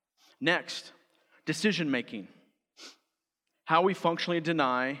life. Next, decision-making. How we functionally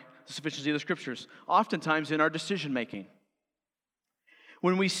deny the sufficiency of the Scriptures, oftentimes in our decision-making.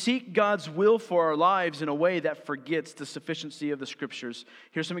 When we seek God's will for our lives in a way that forgets the sufficiency of the Scriptures,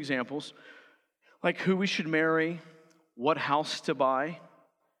 here's some examples, like who we should marry, what house to buy,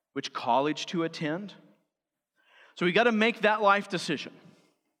 which college to attend. So we got to make that life decision.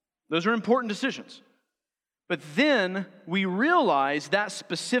 Those are important decisions. But then we realize that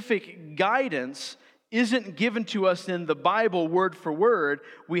specific guidance isn't given to us in the Bible word for word.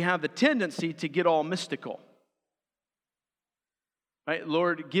 We have the tendency to get all mystical. Right?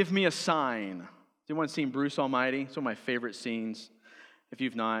 Lord, give me a sign. Has anyone seen Bruce Almighty? It's one of my favorite scenes. If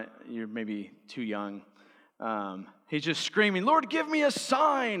you've not, you're maybe too young. He's just screaming, Lord, give me a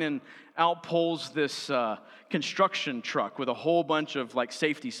sign. And out pulls this construction truck with a whole bunch of like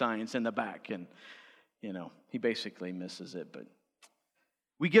safety signs in the back. And, he basically misses it. But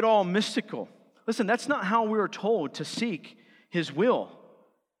we get all mystical. Listen, that's not how we were told to seek His will.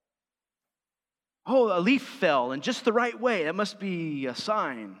 Oh, a leaf fell in just the right way. That must be a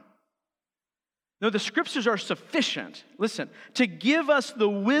sign. No, the Scriptures are sufficient, listen, to give us the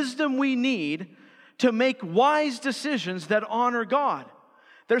wisdom we need to make wise decisions that honor God.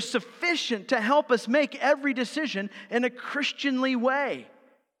 They're sufficient to help us make every decision in a Christianly way.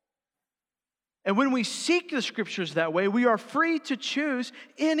 And when we seek the Scriptures that way, we are free to choose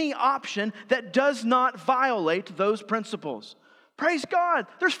any option that does not violate those principles. Praise God,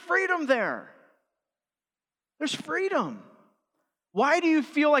 there's freedom there. There's freedom. Why do you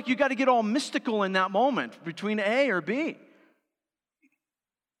feel like you got to get all mystical in that moment between A or B?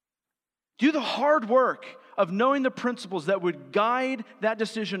 Do the hard work of knowing the principles that would guide that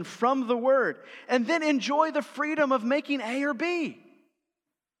decision from the Word, and then enjoy the freedom of making A or B.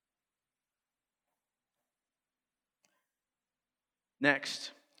 Next,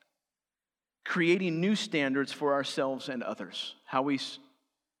 creating new standards for ourselves and others. How we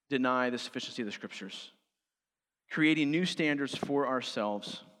deny the sufficiency of the Scriptures. Creating new standards for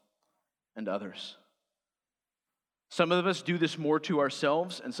ourselves and others. Some of us do this more to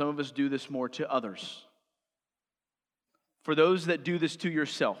ourselves, and some of us do this more to others. For those that do this to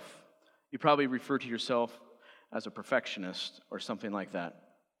yourself, you probably refer to yourself as a perfectionist or something like that.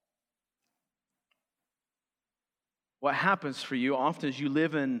 What happens for you often is you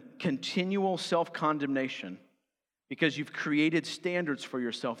live in continual self-condemnation because you've created standards for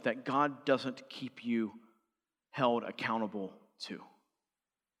yourself that God doesn't keep you held accountable to.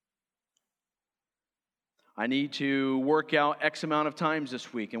 I need to work out X amount of times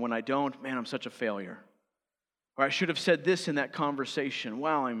this week, and when I don't, man, I'm such a failure. Or I should have said this in that conversation.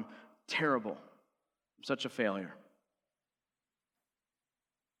 Wow, I'm terrible. I'm such a failure.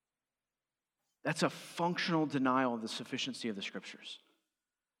 That's a functional denial of the sufficiency of the Scriptures.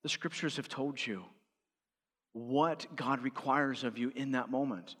 The Scriptures have told you what God requires of you in that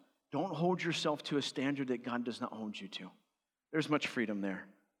moment. Don't hold yourself to a standard that God does not hold you to. There's much freedom there.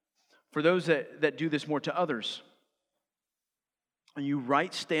 For those that do this more to others, and you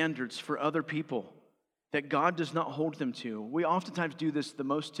write standards for other people that God does not hold them to. We oftentimes do this the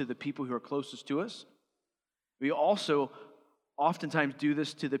most to the people who are closest to us. We also oftentimes do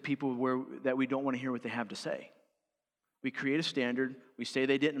this to the people that we don't want to hear what they have to say. We create a standard, we say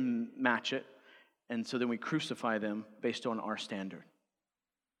they didn't match it, and so then we crucify them based on our standard.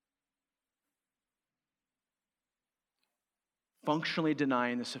 Functionally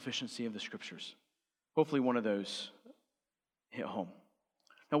denying the sufficiency of the Scriptures. Hopefully one of those hit home.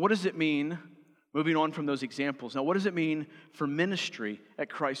 Now what does it mean, moving on from those examples, now what does it mean for ministry at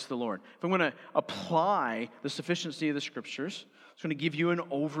Christ the Lord? If I'm going to apply the sufficiency of the Scriptures, I'm just going to give you an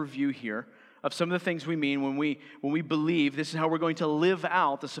overview here of some of the things we mean when we believe this is how we're going to live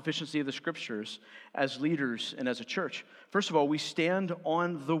out the sufficiency of the Scriptures as leaders and as a church. First of all, we stand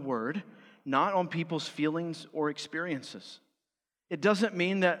on the Word, not on people's feelings or experiences. It doesn't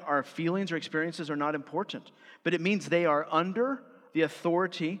mean that our feelings or experiences are not important, but it means they are under the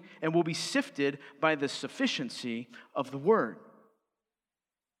authority, and will be sifted by the sufficiency of the Word.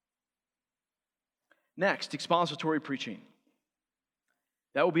 Next, expository preaching.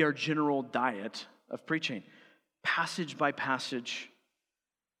 That will be our general diet of preaching, passage by passage.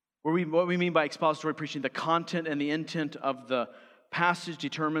 What we mean by expository preaching, the content and the intent of the passage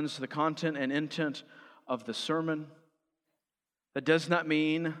determines the content and intent of the sermon. That does not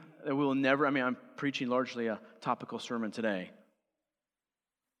mean that we will never, I'm preaching largely a topical sermon today.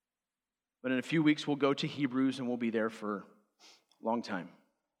 But in a few weeks, we'll go to Hebrews and we'll be there for a long time.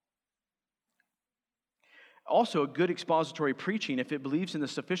 Also, a good expository preaching, if it believes in the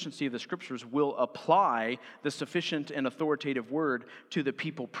sufficiency of the Scriptures, will apply the sufficient and authoritative word to the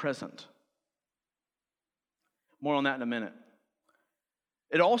people present. More on that in a minute.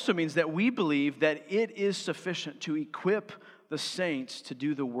 It also means that we believe that it is sufficient to equip the saints to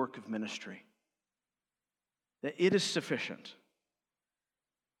do the work of ministry. That it is sufficient.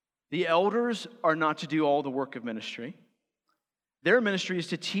 The elders are not to do all the work of ministry. Their ministry is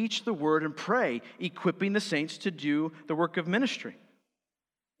to teach the word and pray, equipping the saints to do the work of ministry.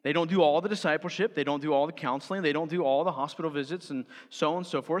 They don't do all the discipleship, they don't do all the counseling, they don't do all the hospital visits and so on and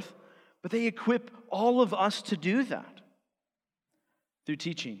so forth, but they equip all of us to do that through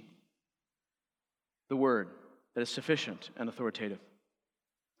teaching the word that is sufficient and authoritative.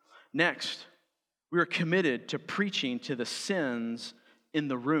 Next, we are committed to preaching to the sins in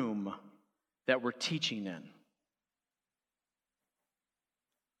the room that we're teaching in.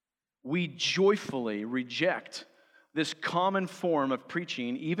 We joyfully reject this common form of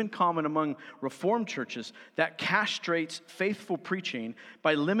preaching, even common among Reformed churches, that castrates faithful preaching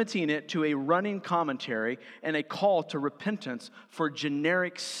by limiting it to a running commentary and a call to repentance for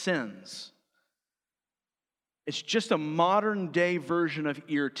generic sins. It's just a modern day version of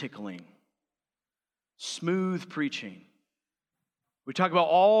ear tickling. Smooth preaching. We talk about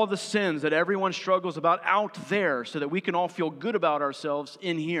all the sins that everyone struggles about out there so that we can all feel good about ourselves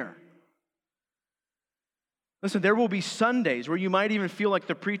in here. Listen, there will be Sundays where you might even feel like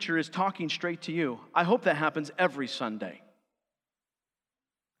the preacher is talking straight to you. I hope that happens every Sunday.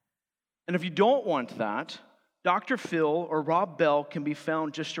 And if you don't want that, Dr. Phil or Rob Bell can be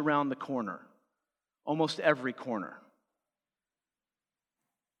found just around the corner, almost every corner.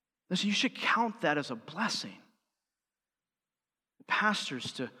 Listen, you should count that as a blessing.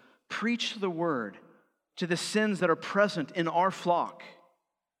 Pastors to preach the word to the sins that are present in our flock.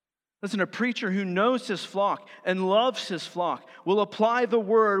 Listen, a preacher who knows his flock and loves his flock will apply the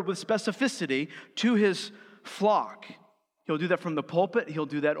word with specificity to his flock. He'll do that from the pulpit. He'll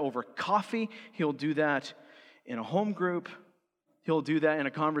do that over coffee. He'll do that in a home group. He'll do that in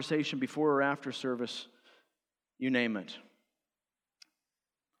a conversation before or after service. You name it.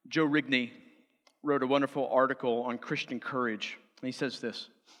 Joe Rigney wrote a wonderful article on Christian courage. And he says this.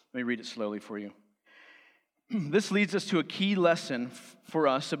 Let me read it slowly for you. This leads us to a key lesson for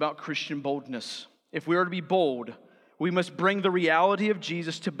us about Christian boldness. If we are to be bold, we must bring the reality of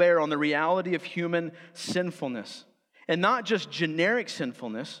Jesus to bear on the reality of human sinfulness. And not just generic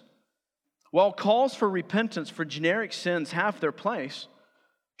sinfulness. While calls for repentance for generic sins have their place,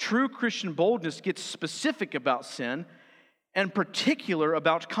 true Christian boldness gets specific about sin and particular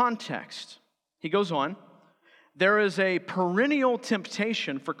about context. He goes on. There is a perennial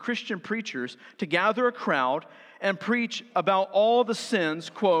temptation for Christian preachers to gather a crowd and preach about all the sins,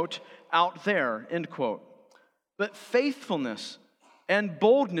 quote, out there, end quote. But faithfulness and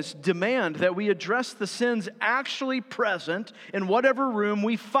boldness demand that we address the sins actually present in whatever room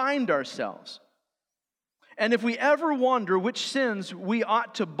we find ourselves. And if we ever wonder which sins we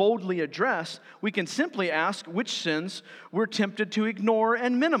ought to boldly address, we can simply ask which sins we're tempted to ignore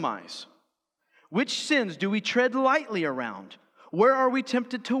and minimize. Which sins do we tread lightly around? Where are we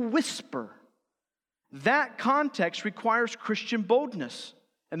tempted to whisper? That context requires Christian boldness.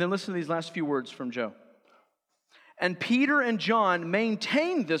 And then listen to these last few words from Joe. And Peter and John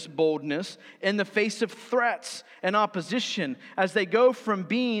maintain this boldness in the face of threats and opposition as they go from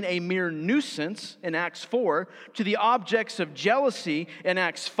being a mere nuisance in Acts 4 to the objects of jealousy in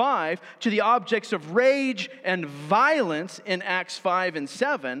Acts 5 to the objects of rage and violence in Acts 5 and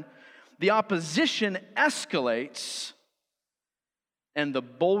 7. The opposition escalates and the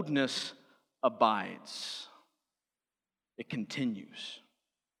boldness abides. It continues.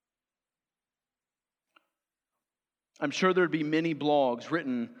 I'm sure there'd be many blogs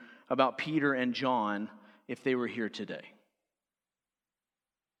written about Peter and John if they were here today.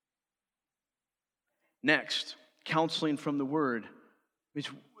 Next, counseling from the Word.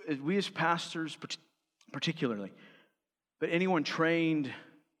 We as pastors particularly, but anyone trained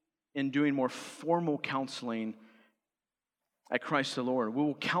in doing more formal counseling at Christ the Lord. We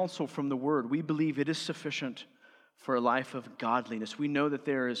will counsel from the Word. We believe it is sufficient for a life of godliness. We know that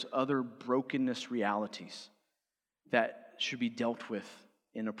there is other brokenness realities that should be dealt with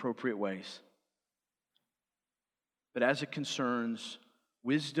in appropriate ways. But as it concerns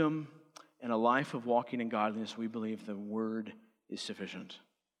wisdom and a life of walking in godliness, we believe the Word is sufficient.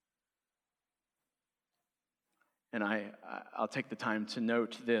 And I'll take the time to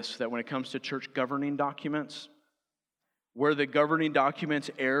note this, that when it comes to church governing documents, where the governing documents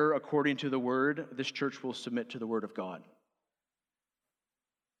err according to the Word, this church will submit to the Word of God.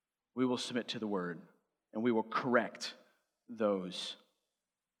 We will submit to the Word, and we will correct those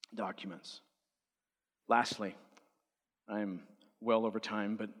documents. Lastly, I'm well over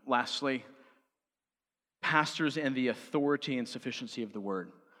time, but lastly, pastors and the authority and sufficiency of the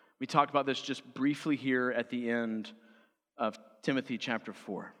Word. We talked about this just briefly here at the end of Timothy chapter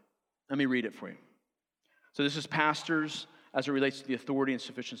 4. Let me read it for you. So this is pastors as it relates to the authority and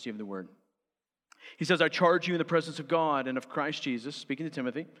sufficiency of the Word. He says, I charge you in the presence of God and of Christ Jesus, speaking to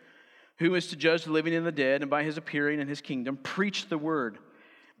Timothy, who is to judge the living and the dead, and by his appearing in his kingdom, preach the word.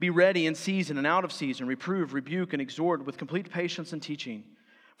 Be ready in season and out of season, reprove, rebuke, and exhort with complete patience and teaching.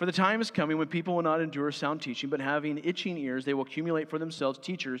 For the time is coming when people will not endure sound teaching, but having itching ears, they will accumulate for themselves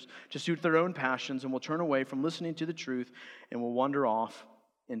teachers to suit their own passions, and will turn away from listening to the truth, and will wander off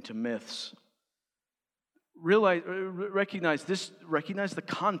into myths. Recognize the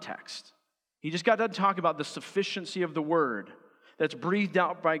context. He just got done talking about the sufficiency of the word that's breathed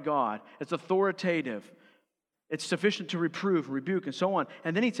out by God. It's authoritative. It's sufficient to reprove, rebuke, and so on.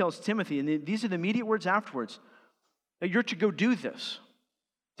 And then he tells Timothy, and these are the immediate words afterwards, that you're to go do this.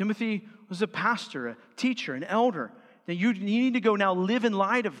 Timothy was a pastor, a teacher, an elder. That you need to go now live in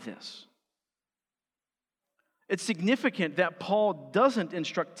light of this. It's significant that Paul doesn't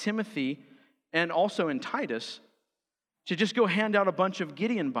instruct Timothy, and also in Titus, to just go hand out a bunch of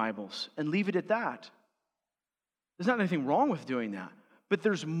Gideon Bibles and leave it at that. There's not anything wrong with doing that, but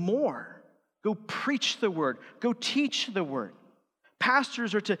there's more. Go preach the word. Go teach the word.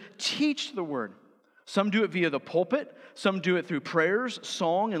 Pastors are to teach the word. Some do it via the pulpit. Some do it through prayers,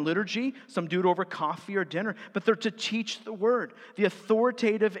 song, and liturgy. Some do it over coffee or dinner. But they're to teach the word, the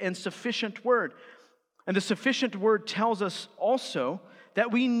authoritative and sufficient word. And the sufficient word tells us also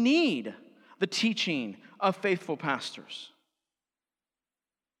that we need the teaching of faithful pastors.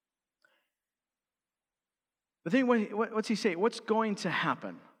 But then what's he say? What's going to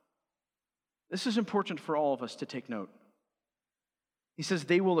happen? This is important for all of us to take note. He says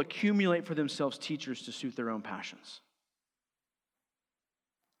they will accumulate for themselves teachers to suit their own passions.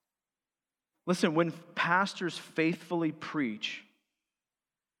 Listen, when pastors faithfully preach,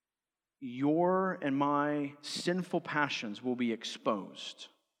 your and my sinful passions will be exposed.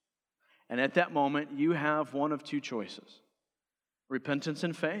 And at that moment, you have one of two choices: repentance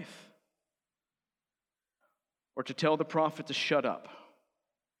and faith, or to tell the prophet to shut up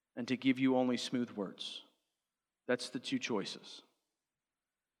and to give you only smooth words. That's the two choices.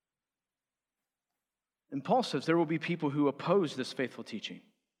 And Paul says there will be people who oppose this faithful teaching.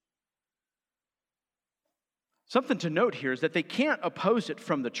 Something to note here is that they can't oppose it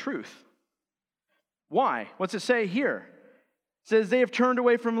from the truth. Why? What's it say here? It says they have turned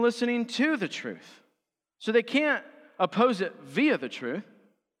away from listening to the truth. So they can't oppose it via the truth.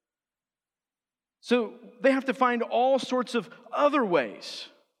 So they have to find all sorts of other ways,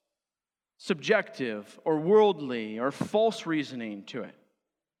 subjective or worldly or false reasoning to it.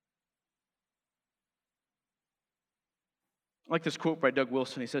 I like this quote by Doug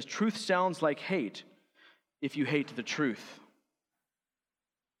Wilson. He says, "Truth sounds like hate if you hate the truth."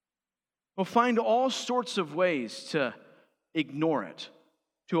 We'll find all sorts of ways to ignore it,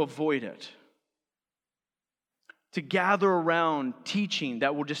 to avoid it, to gather around teaching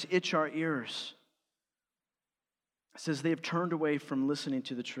that will just itch our ears. It says they have turned away from listening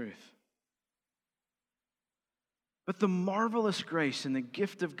to the truth. But the marvelous grace and the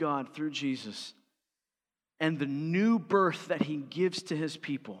gift of God through Jesus and the new birth that he gives to his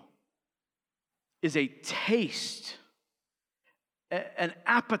people is a taste, an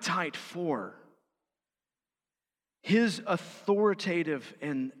appetite for his authoritative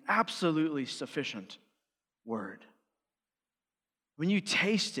and absolutely sufficient word. When you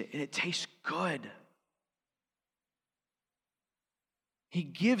taste it, and it tastes good, he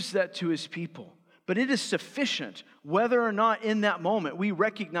gives that to his people. But it is sufficient whether or not in that moment we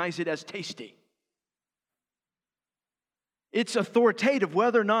recognize it as tasty. It's authoritative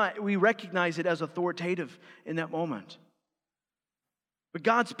whether or not we recognize it as authoritative in that moment. But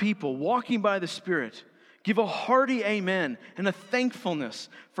God's people, walking by the Spirit, give a hearty amen and a thankfulness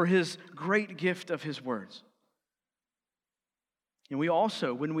for his great gift of his words. And we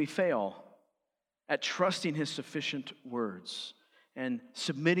also, when we fail at trusting his sufficient words and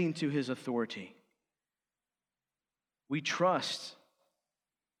submitting to his authority, we trust,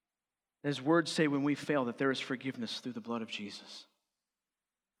 as words say when we fail, that there is forgiveness through the blood of Jesus.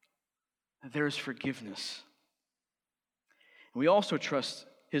 That there is forgiveness. And we also trust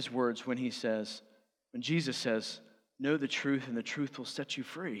his words when Jesus says, know the truth and the truth will set you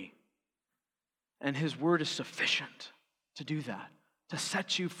free. And his word is sufficient to do that, to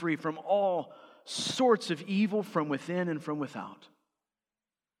set you free from all sorts of evil from within and from without.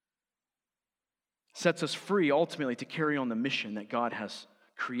 Sets us free ultimately to carry on the mission that God has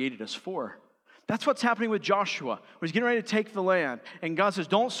created us for. That's what's happening with Joshua. When he's getting ready to take the land. And God says,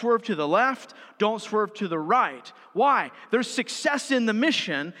 don't swerve to the left, don't swerve to the right. Why? There's success in the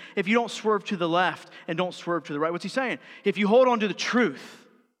mission if you don't swerve to the left and don't swerve to the right. What's he saying? If you hold on to the truth,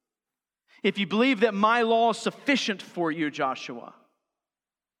 if you believe that my law is sufficient for you, Joshua,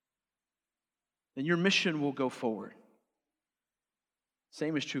 then your mission will go forward.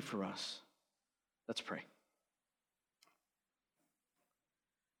 Same is true for us. Let's pray.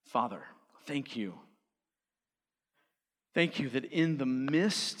 Father, thank you. Thank you that in the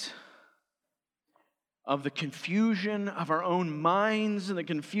midst of the confusion of our own minds and the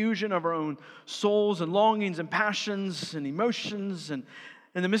confusion of our own souls and longings and passions and emotions, and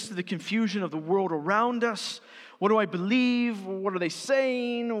in the midst of the confusion of the world around us, what do I believe? What are they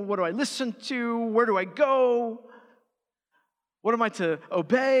saying? What do I listen to? Where do I go? What am I to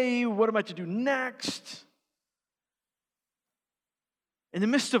obey? What am I to do next? In the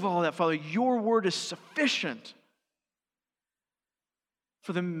midst of all that, Father, your word is sufficient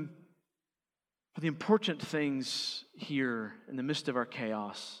for the important things here in the midst of our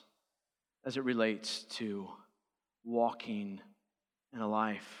chaos as it relates to walking in a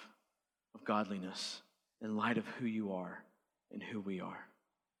life of godliness in light of who you are and who we are.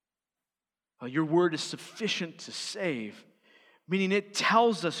 Your word is sufficient to save, meaning it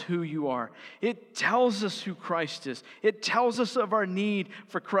tells us who you are. It tells us who Christ is. It tells us of our need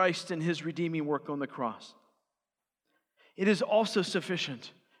for Christ and his redeeming work on the cross. It is also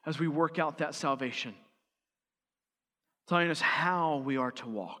sufficient as we work out that salvation, telling us how we are to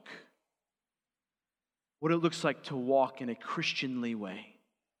walk, what it looks like to walk in a Christianly way.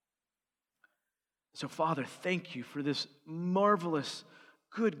 So, Father, thank you for this marvelous,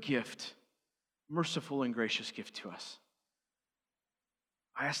 good gift, merciful and gracious gift to us.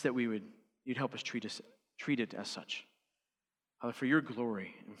 I ask that you'd help us treat it as such. Father, for your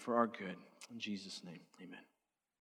glory and for our good. In Jesus' name, amen.